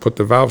out, put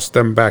the valve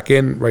stem back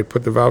in, right?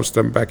 Put the valve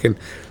stem back in.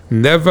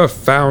 Never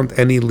found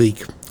any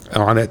leak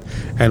on it.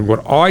 And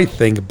what I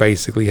think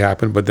basically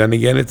happened, but then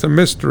again, it's a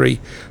mystery,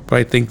 but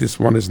I think this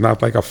one is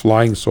not like a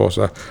flying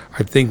saucer.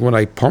 I think when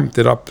I pumped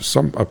it up,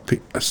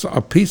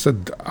 a piece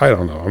of, I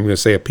don't know, I'm going to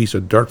say a piece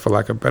of dirt for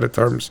lack of better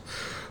terms,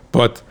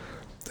 but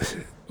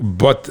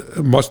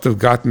must have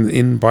gotten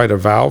in by the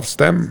valve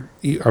stem.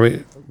 I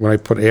mean, when I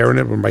put air in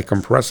it with my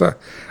compressor,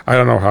 I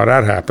don't know how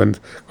that happened,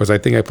 because I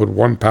think I put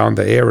 1 pound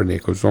of air in it,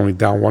 because it was only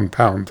down 1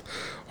 pound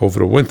over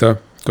the winter,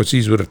 because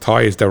these were the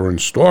tires that were in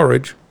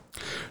storage.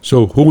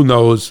 So who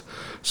knows?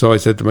 So I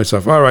said to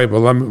myself, all right,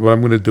 well, what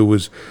I'm going to do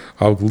is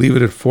I'll leave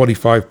it at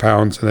 45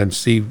 pounds and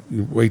then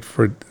wait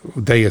for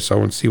a day or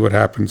so and see what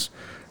happens.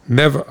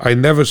 I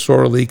never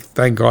saw a leak.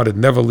 Thank God it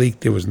never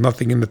leaked. There was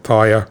nothing in the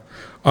tire.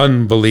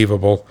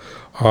 Unbelievable.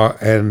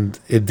 And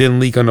it didn't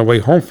leak on the way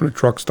home from the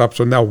truck stop.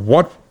 So now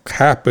what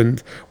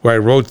happened where I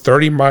rode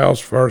 30 miles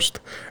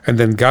first and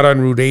then got on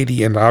Route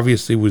 80 and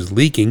obviously was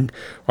leaking?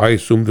 I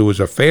assumed it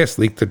was a fast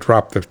leak to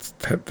drop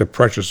the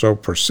pressure so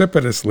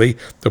precipitously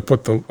to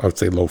put the, I would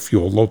say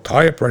low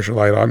tire pressure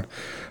light on.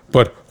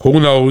 But who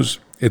knows?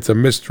 It's a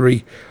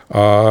mystery.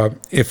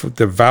 If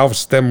the valve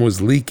stem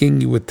was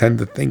leaking, you would tend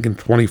to think in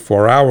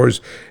 24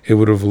 hours it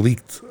would have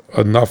leaked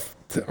enough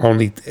to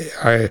only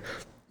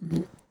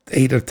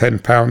 8 or 10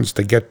 pounds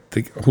to get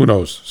to, who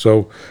knows?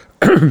 So,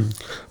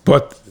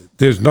 but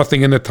there's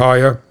nothing in the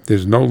tire.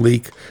 There's no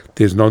leak.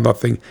 There's no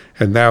nothing.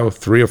 And now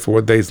 3 or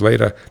 4 days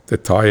later, the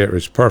tire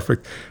is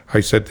perfect.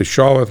 I said to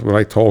Charlotte when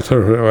I told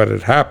her what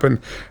had happened,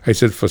 I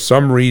said, for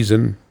some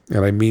reason,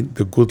 and I mean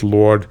the good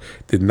Lord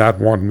did not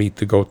want me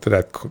to go to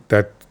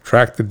that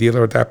tractor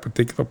dealer at that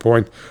particular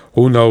point.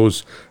 Who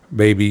knows?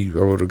 Maybe I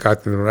would have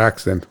gotten in an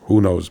accident. Who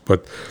knows?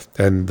 But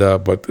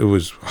it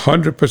was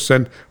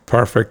 100%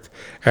 perfect,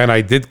 and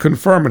I did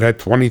confirm it had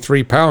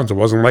 23 pounds. It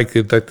wasn't like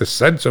that the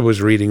sensor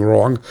was reading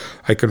wrong.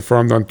 I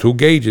confirmed on 2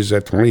 gauges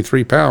at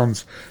 23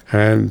 pounds,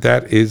 and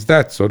that is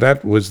that. So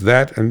that was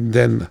that, and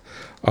then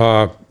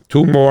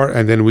 2 more,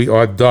 and then we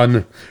are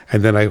done.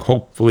 And then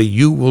hopefully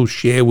you will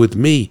share with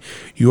me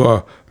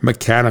your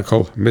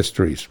mechanical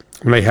mysteries.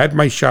 When I had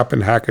my shop in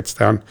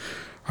Hackettstown,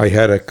 I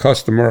had a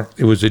customer.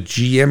 It was a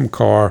GM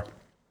car.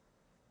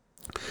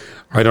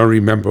 I don't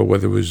remember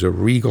whether it was a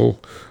Regal,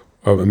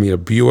 a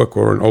Buick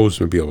or an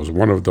Oldsmobile. It was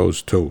one of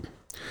those two.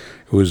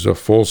 It was a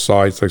full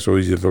size, like so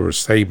either a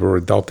Sabre or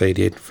a Delta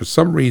 88. For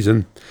some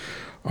reason,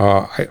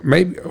 I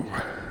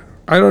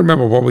don't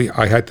remember what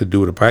I had to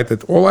do with it. But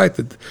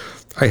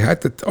I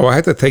had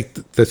to take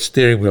the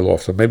steering wheel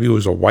off. So maybe it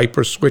was a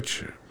wiper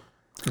switch.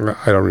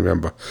 I don't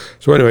remember.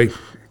 So anyway,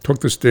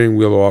 took the steering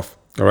wheel off.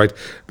 All right.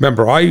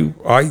 Remember,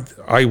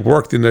 I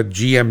worked in a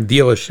GM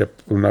dealership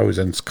when I was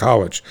in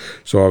college,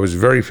 so I was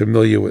very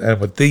familiar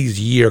with these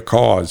year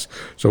cars.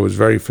 So I was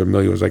very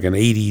familiar. It was like an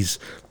 80s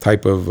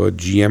type of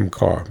GM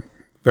car.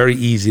 Very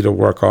easy to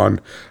work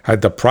on.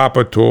 Had the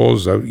proper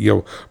tools,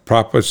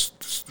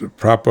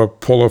 proper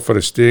puller for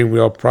the steering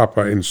wheel,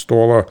 proper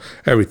installer,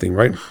 everything,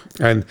 right?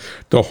 And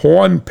the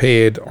horn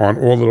pad on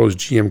all of those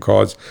GM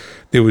cars,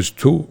 there was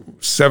 2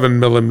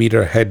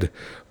 7mm head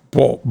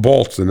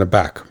bolts in the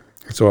back.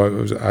 So it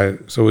was a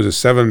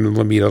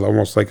 7mm,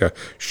 almost like a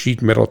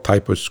sheet metal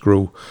type of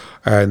screw,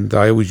 and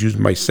I always used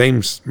my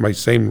same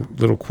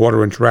little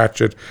 1/4-inch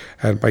ratchet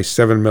and my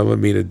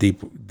 7mm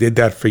deep. Did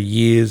that for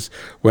years.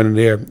 Went in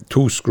there,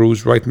 2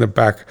 screws right in the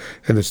back,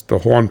 and the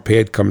horn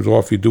pad comes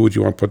off. You do what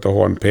you want, put the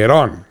horn pad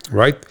on,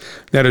 right?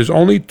 Now there's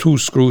only 2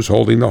 screws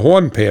holding the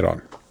horn pad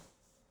on.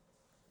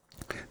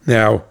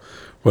 Now,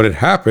 what had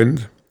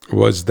happened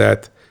was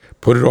that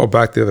put it all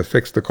back there to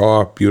fix the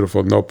car.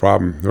 Beautiful, no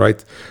problem,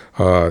 right?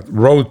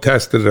 Road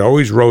tested it. I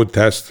always road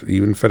test,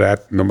 even for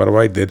that. No matter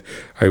what I did,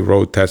 I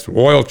road test.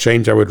 Oil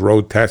change, I would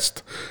road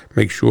test.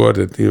 Make sure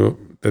that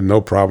that no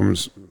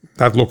problems.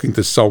 Not looking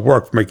to sell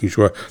work, making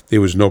sure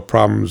there was no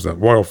problems. The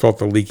oil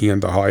filter leaking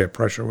under higher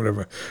pressure,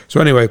 whatever. So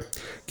anyway,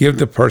 give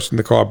the person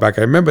the car back.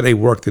 I remember they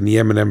worked in the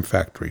M&M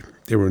factory.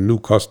 They were a new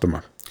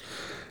customer,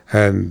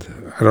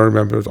 and I don't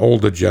remember. It was an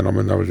older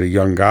gentleman. I was a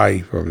young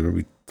guy,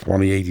 probably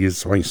 28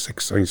 years,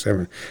 26,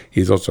 27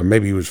 years old. So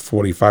maybe he was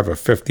 45 or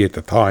 50 at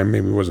the time.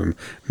 Maybe he wasn't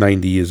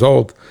 90 years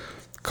old.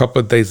 A couple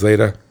of days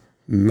later,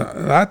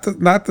 not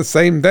the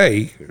same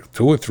day,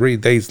 2 or 3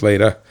 days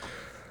later,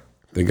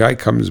 the guy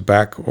comes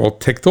back all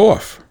ticked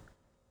off.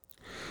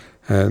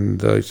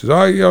 And he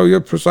says, you're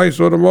Precise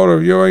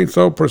Automotive. You ain't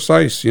so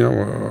precise. I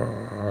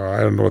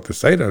don't know what to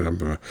say to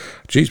him.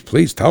 Geez,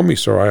 please tell me,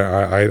 sir.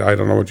 I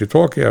don't know what you're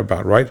talking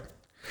about, right?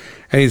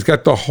 And he's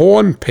got the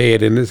horn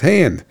pad in his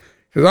hand.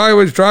 Because I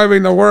was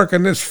driving to work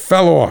and this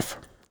fell off.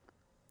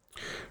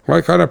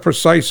 What kind of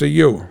precise are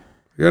you?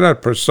 You're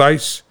not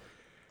precise.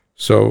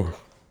 So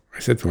I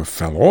said to him, it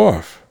fell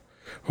off.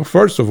 Well,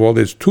 first of all,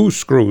 there's 2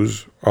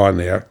 screws on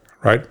there,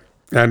 right?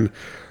 And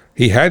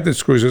he had the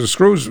screws. The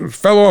screws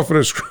fell off, and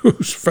the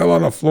screws fell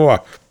on the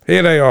floor.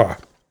 Here they are.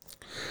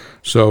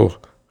 So,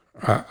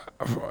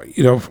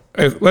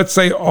 let's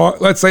say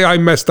I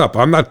messed up.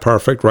 I'm not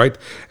perfect, right?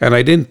 And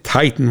I didn't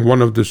tighten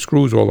one of the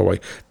screws all the way.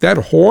 That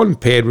horn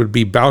pad would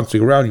be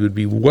bouncing around. You would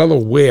be well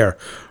aware.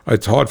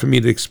 It's hard for me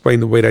to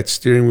explain the way that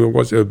steering wheel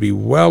was. It would be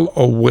well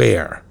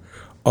aware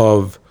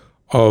of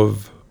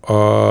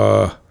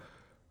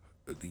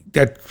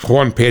that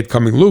horn pad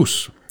coming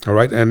loose. All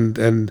right,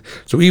 and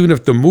so even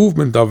if the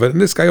movement of it,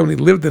 and this guy only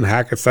lived in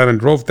Hackensack and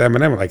drove to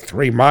M&M like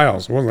 3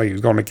 miles. It wasn't like he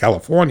was going to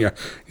California.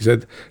 He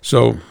said,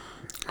 so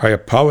I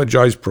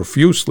apologized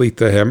profusely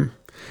to him,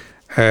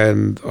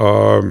 and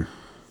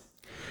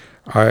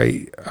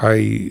I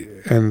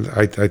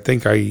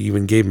think I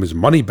even gave him his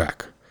money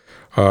back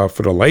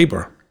for the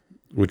labor,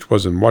 which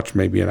wasn't much,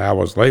 maybe an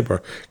hour's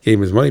labor. Gave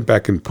him his money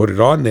back and put it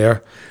on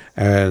there,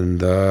 and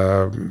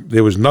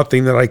there was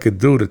nothing that I could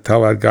do to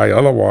tell that guy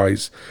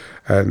otherwise.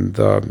 And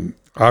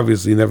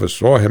obviously never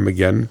saw him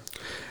again.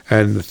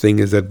 And the thing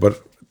is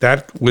but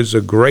that was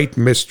a great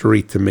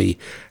mystery to me,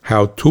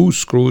 how 2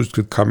 screws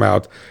could come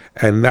out,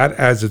 and not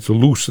as it's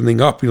loosening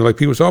up. Like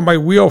people say, oh, my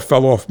wheel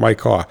fell off my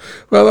car.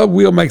 Well, that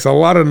wheel makes a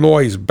lot of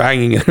noise,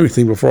 banging and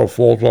everything before it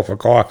falls off a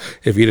car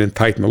if you didn't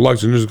tighten the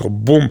lugs, and just go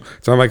boom.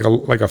 It's not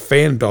like a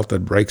fan belt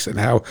that breaks, and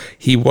how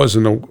he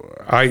wasn't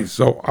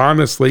so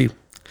honestly,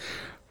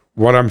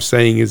 what I'm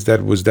saying is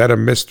was that a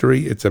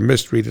mystery? It's a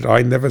mystery that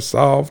I never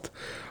solved.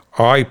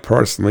 I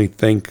personally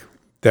think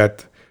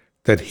that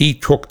he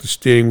took the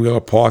steering wheel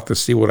apart to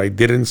see what I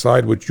did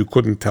inside, which you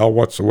couldn't tell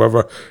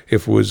whatsoever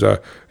if it was a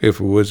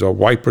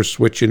wiper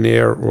switch in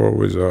there or it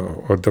was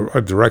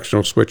a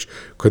directional switch.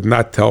 Could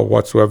not tell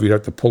whatsoever. You'd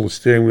have to pull the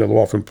steering wheel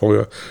off and pull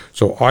it.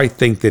 So I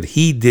think that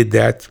he did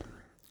that.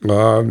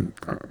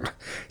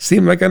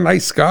 Seemed like a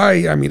nice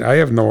guy. I mean, I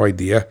have no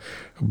idea.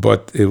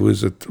 But it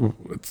was,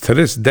 to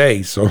this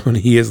day, so many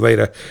years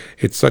later,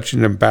 it's such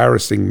an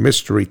embarrassing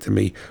mystery to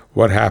me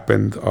what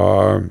happened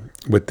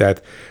with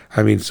that.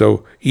 I mean,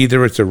 so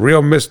either it's a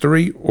real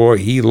mystery or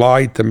he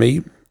lied to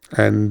me,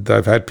 and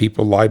I've had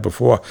people lie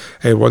before.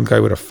 I had one guy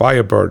with a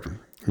Firebird.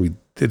 We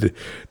did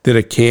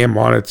a cam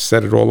on it,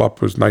 set it all up.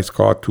 It was a nice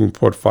cartoon,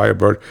 port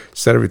Firebird,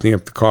 set everything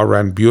up. The car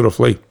ran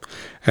beautifully.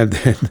 And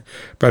then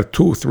about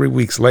 2 or 3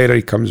 weeks later,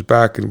 he comes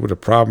back and with a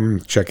problem,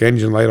 check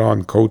engine light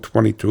on, code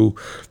 22,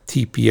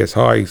 TPS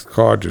high,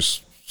 car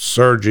just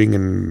surging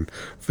and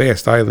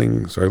fast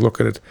idling. So I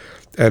look at it,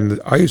 and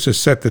I used to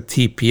set the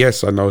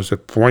TPS on those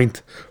at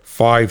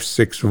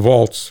 0.56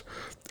 volts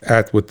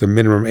with the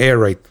minimum air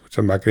rate, which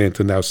I'm not getting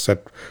into now,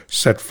 set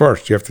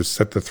first. You have to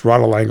set the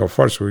throttle angle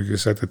first so you can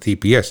set the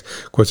TPS,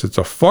 because it's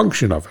a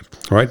function of it,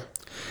 right?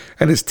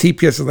 And his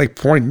TPS is like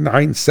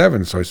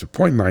 0.97, so I said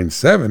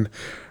 0.97.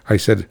 I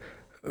said,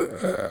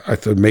 I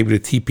thought maybe the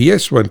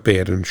TPS went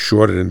bad and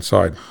shorted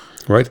inside,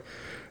 right?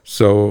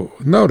 So,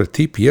 no, the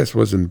TPS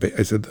wasn't bad.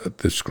 I said,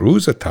 the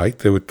screws are tight.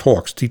 They were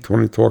Torx,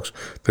 T20 Torx.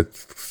 The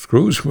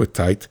screws were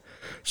tight.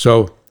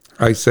 So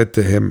I said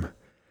to him,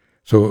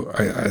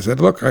 I said,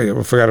 look, I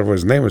forgot what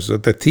his name was. The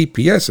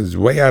TPS is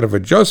way out of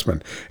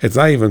adjustment. It's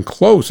not even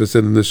close. I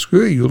said, in the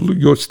screw,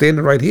 you're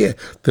standing right here.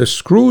 The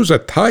screws are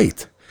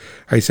tight.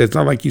 I said, it's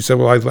not like you said,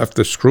 well, I left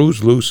the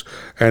screws loose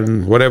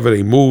and whatever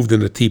they moved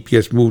and the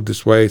TPS moved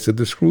this way. I said,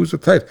 the screws are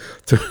tight.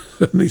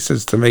 And he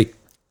says to me,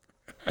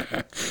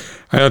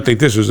 I don't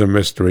think this was a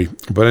mystery,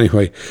 but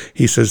anyway,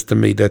 he says to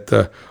me that,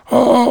 the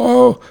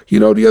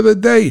other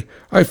day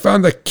I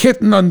found a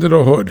kitten under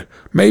the hood.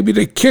 Maybe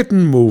the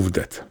kitten moved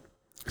it.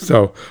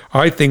 So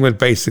I think what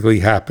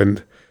basically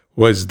happened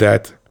was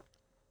that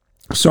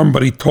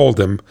somebody told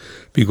him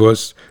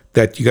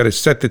that you got to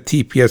set the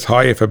TPS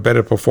higher for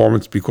better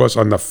performance, because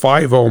on the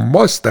 5.0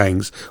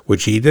 Mustangs,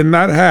 which he did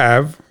not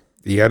have,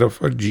 he had a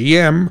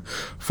GM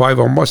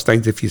 5.0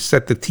 Mustangs, if you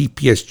set the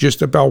TPS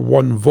just about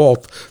 1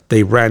 volt,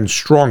 they ran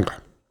stronger.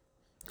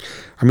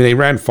 I mean, they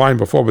ran fine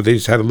before, but they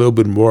just had a little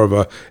bit more of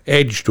a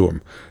edge to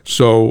them.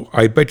 So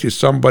I bet you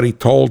somebody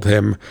told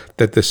him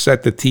that to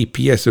set the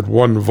TPS at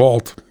 1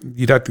 volt,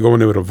 you'd have to go in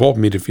there with a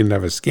voltmeter if you didn't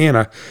have a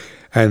scanner,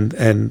 and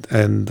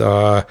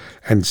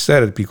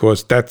set it,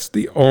 because that's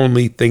the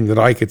only thing that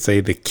I could say.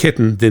 The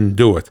kitten didn't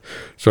do it.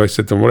 So I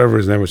said to him, whatever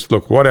his name was,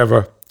 look,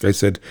 whatever. I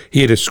said,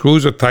 here, the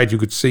screws are tight. You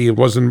could see it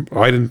wasn't,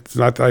 I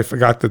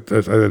forgot that,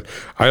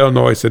 I don't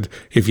know. I said,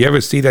 if you ever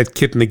see that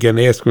kitten again,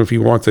 ask him if he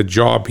wants a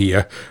job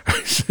here.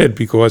 I said,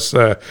 because,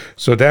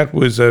 so that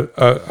was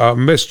a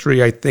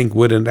mystery, I think,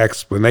 with an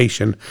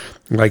explanation.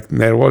 Like,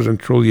 that wasn't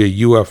truly a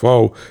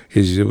UFO.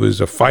 It was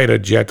a fighter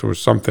jet or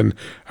something,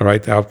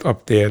 right,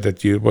 up there,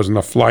 it wasn't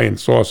a flying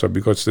saucer,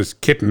 because this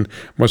kitten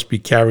must be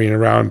carrying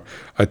around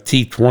a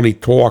T20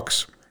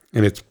 Torx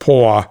in its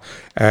paw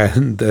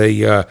and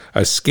a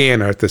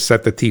scanner to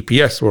set the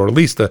TPS, or at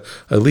least a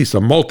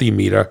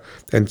multimeter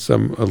and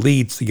some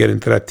leads to get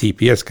into that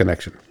TPS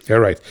connection. All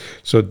right.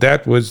 So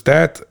that was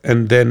that,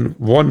 and then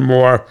one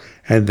more,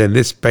 and then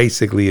this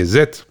basically is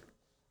it.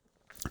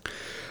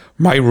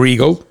 My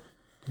Regal,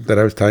 that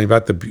I was telling you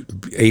about,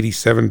 the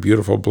 87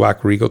 beautiful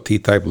black Regal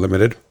T-Type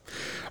Limited.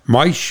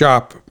 My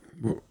shop,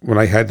 when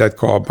I had that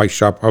car, my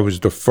shop, I was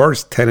the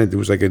first tenant. It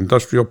was like an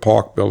industrial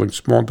park building,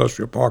 small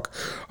industrial park.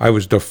 I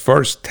was the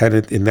first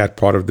tenant in that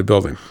part of the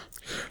building.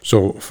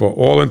 So for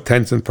all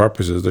intents and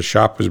purposes, the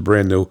shop was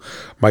brand new.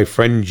 My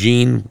friend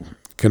Gene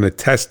can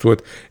attest to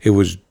it. It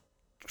was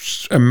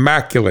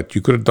immaculate.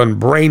 You could have done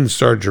brain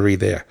surgery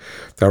there.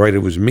 All right, it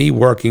was me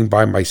working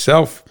by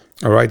myself.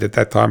 All right, at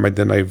that time, I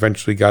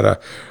eventually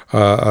got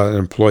an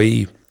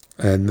employee,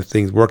 and the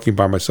things working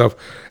by myself.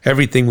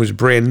 Everything was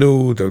brand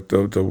new.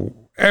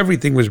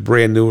 Everything was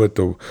brand new.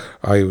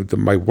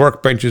 My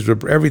workbenches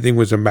were, everything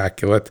was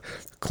immaculate,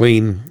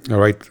 clean. All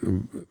right,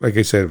 like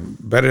I said,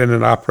 better than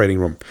an operating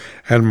room.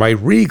 And my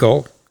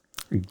Regal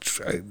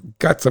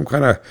got some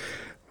kind of,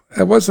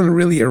 it wasn't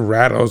really a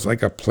rattle. It was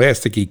like a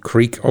plasticky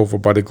creak over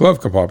by the glove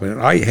compartment.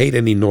 And I hate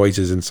any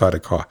noises inside a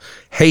car.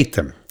 Hate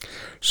them.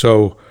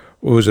 So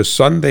it was a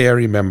Sunday, I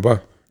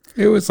remember.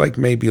 It was like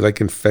maybe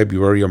like in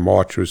February or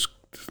March. It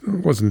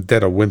wasn't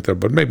dead of winter,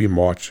 but maybe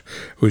March.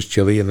 It was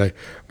chilly, and I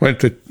went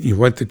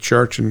to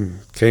church and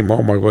came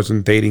home. I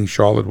wasn't dating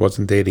Charlotte,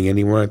 wasn't dating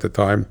anyone at the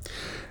time,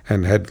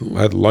 and had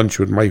lunch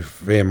with my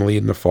family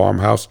in the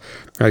farmhouse.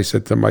 I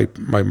said to my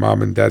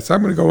mom and dad, so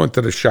I'm going to go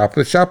into the shop.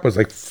 The shop was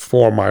like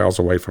 4 miles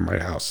away from my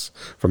house,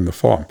 from the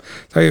farm.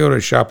 So I go to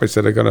the shop. I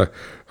said, I got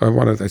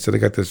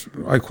this,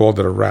 I called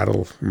it a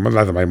rattle.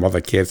 Not that my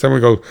mother cared. So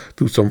I'm going to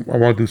go I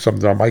want to do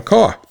something on my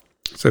car.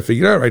 So I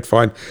figured, all right,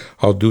 fine,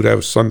 I'll do that. It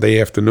was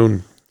Sunday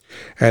afternoon.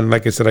 And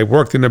like I said, I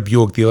worked in a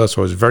Buick dealer,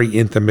 so I was very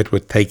intimate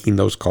with taking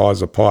those cars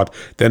apart.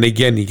 Then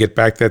again, you get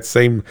back that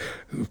same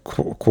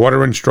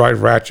quarter-inch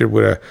drive ratchet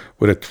with a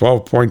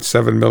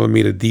 12.7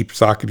 millimeter deep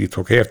socket. You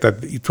took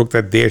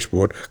that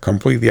dashboard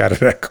completely out of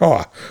that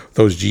car.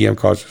 Those GM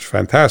cars was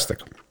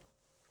fantastic.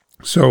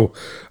 So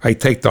I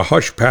take the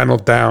hush panel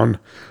down.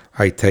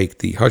 Take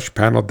the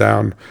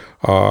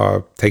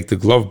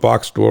glove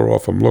box door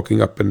off. I'm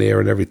looking up in there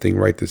and everything,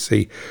 right, to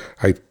see.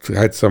 I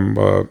had some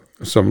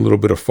little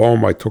bit of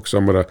foam. I took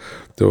some of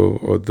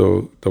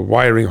the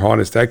wiring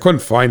harness. I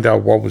couldn't find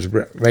out what was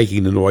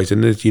making the noise.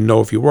 And as you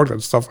know, if you work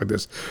on stuff like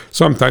this,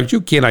 sometimes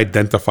you can't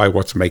identify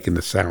what's making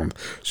the sound.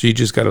 So you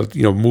just got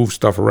to move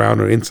stuff around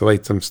or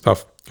insulate some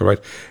stuff, all right?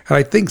 And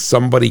I think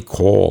somebody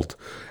called,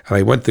 and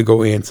I went to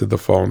go answer the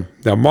phone.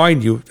 Now,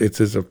 mind you,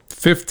 it's a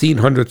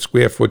 1,500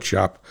 square foot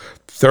shop,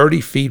 30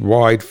 feet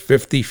wide,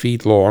 50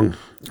 feet long,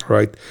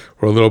 right,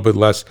 or a little bit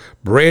less.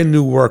 Brand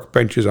new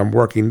workbenches. I'm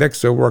working next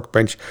to a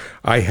workbench.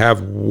 I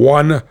have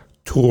one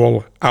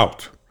tool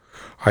out.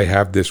 I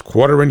have this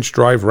quarter-inch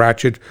drive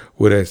ratchet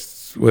with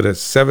a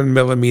 7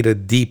 millimeter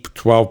deep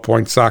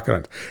 12-point socket on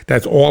it.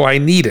 That's all I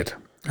needed.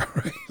 All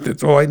right,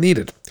 that's all I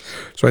needed.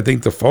 So I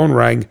think the phone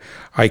rang.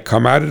 I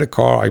come out of the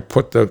car. I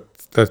put the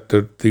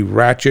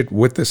ratchet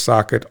with the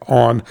socket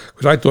on,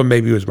 because I thought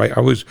maybe it was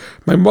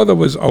my mother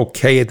was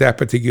okay at that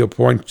particular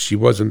point. She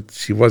wasn't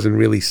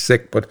really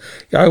sick, but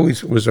I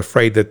always was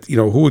afraid that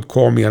who would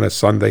call me on a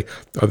Sunday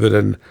other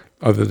than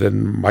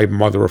my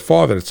mother or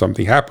father, that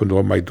something happened to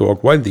her. My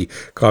dog Wendy,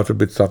 God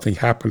forbid something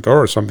happened to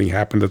her, or something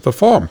happened at the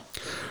farm.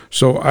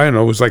 So I don't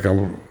know, it was like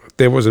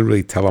there wasn't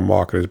really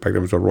telemarketers back then.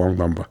 It was a wrong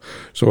number.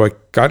 So I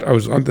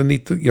was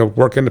underneath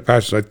working the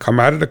passage. I'd come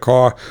out of the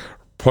car,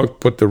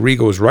 put the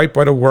Regals right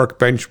by the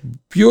workbench.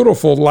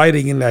 Beautiful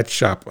lighting in that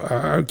shop.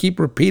 I keep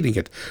repeating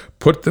it.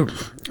 Put the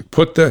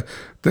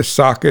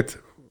socket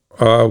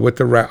on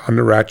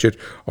the ratchet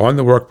on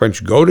the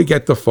workbench. Go to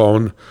get the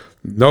phone.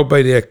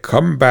 Nobody there.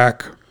 Come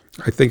back.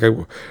 I think I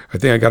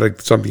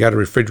got something out of the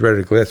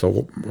refrigerator, glass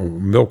of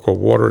milk or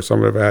water or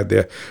something I had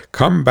there.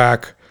 Come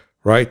back.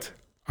 Right.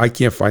 I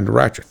can't find the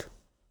ratchet.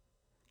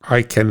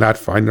 I cannot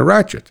find the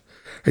ratchet.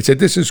 I said,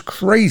 this is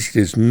crazy.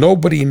 There's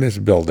nobody in this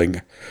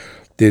building.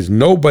 There's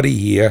nobody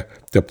here.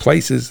 The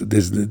place is,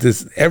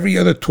 there's every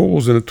other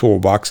tool's in the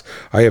toolbox.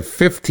 I have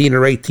 15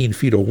 or 18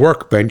 feet of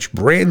workbench,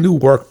 brand new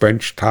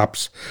workbench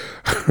tops,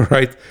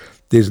 right?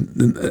 There's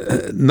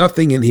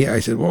nothing in here. I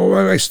said, well,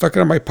 why I stuck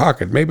it in my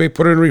pocket? Maybe I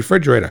put it in the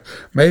refrigerator.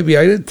 Maybe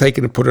I didn't take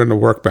it and put it on the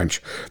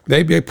workbench.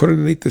 Maybe I put it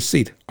underneath the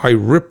seat. I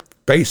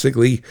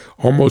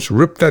almost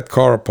ripped that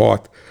car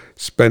apart.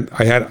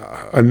 I had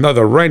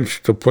another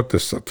wrench to put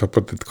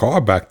the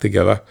car back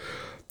together.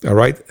 All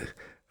right.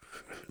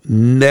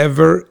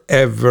 Never,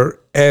 ever,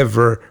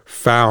 ever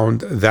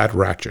found that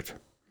ratchet.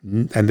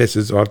 And that's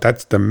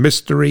the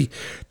mystery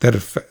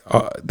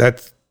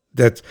that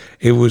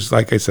it was.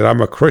 Like I said,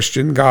 I'm a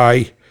Christian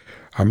guy.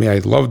 I mean, I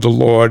love the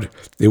Lord.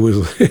 It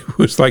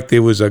was like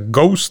there was a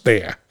ghost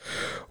there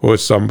or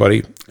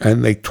somebody,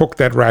 and they took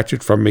that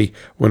ratchet from me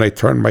when I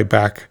turned my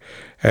back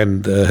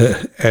and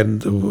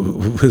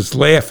was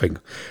laughing.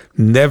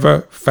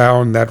 Never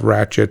found that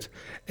ratchet.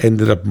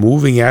 Ended up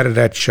moving out of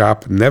that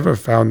shop. Never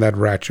found that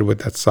ratchet with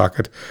that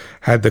socket.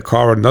 Had the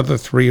car another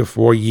 3 or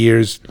 4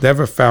 years.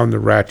 Never found the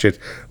ratchet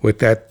with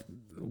that.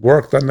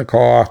 Worked on the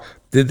car.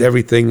 Did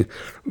everything.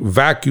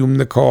 Vacuumed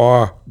the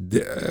car.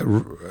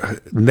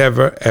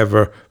 Never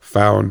ever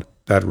found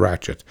that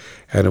ratchet.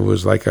 And it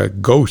was like a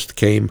ghost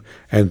came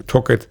and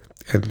took it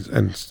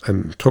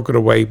and took it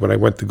away when I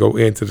went to go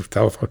into the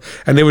telephone.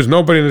 And there was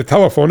nobody in the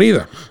telephone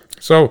either.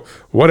 So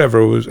whatever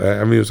it was,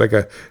 I mean, it was like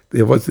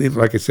it wasn't,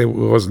 like I said, it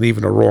wasn't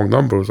even a wrong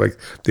number. It was like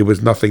there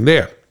was nothing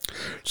there.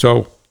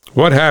 So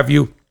what have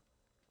you.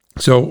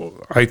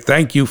 So I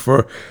thank you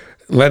for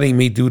letting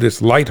me do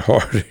this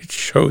lighthearted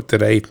show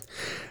today.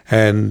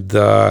 And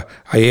I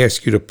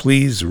ask you to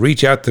please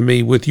reach out to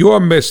me with your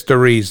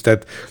mysteries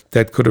that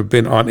could have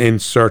been on In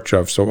Search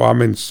Of. So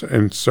I'm in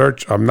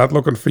search. I'm not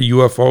looking for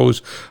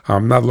UFOs.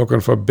 I'm not looking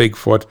for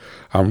Bigfoot.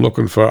 I'm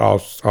looking for,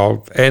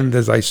 I'll end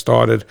as I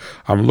started.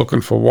 I'm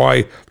looking for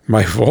why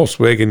my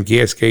Volkswagen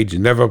gas gauge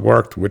never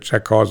worked, which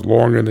that car's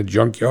long in the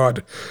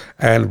junkyard,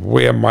 and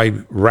where my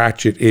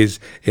ratchet is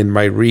in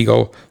my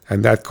Regal,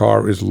 and that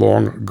car is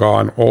long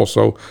gone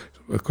also,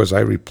 because I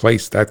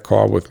replaced that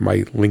car with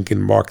my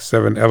Lincoln Mark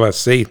 7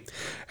 LSC.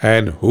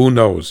 And who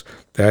knows?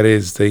 That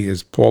is,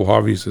 as Paul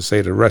Harvey used to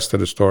say, the rest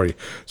of the story.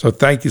 So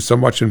thank you so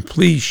much. And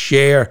please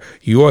share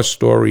your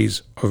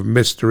stories of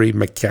mystery,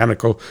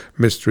 mechanical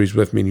mysteries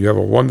with me. And you have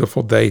a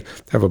wonderful day.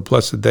 Have a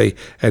blessed day.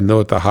 And know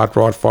that the Hot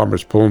Rod Farmer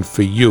is pulling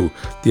for you,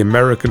 the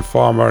American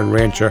farmer and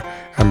rancher,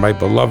 and my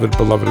beloved,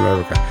 beloved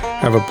America.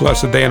 Have a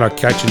blessed day, and I'll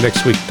catch you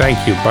next week.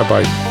 Thank you.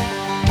 Bye-bye.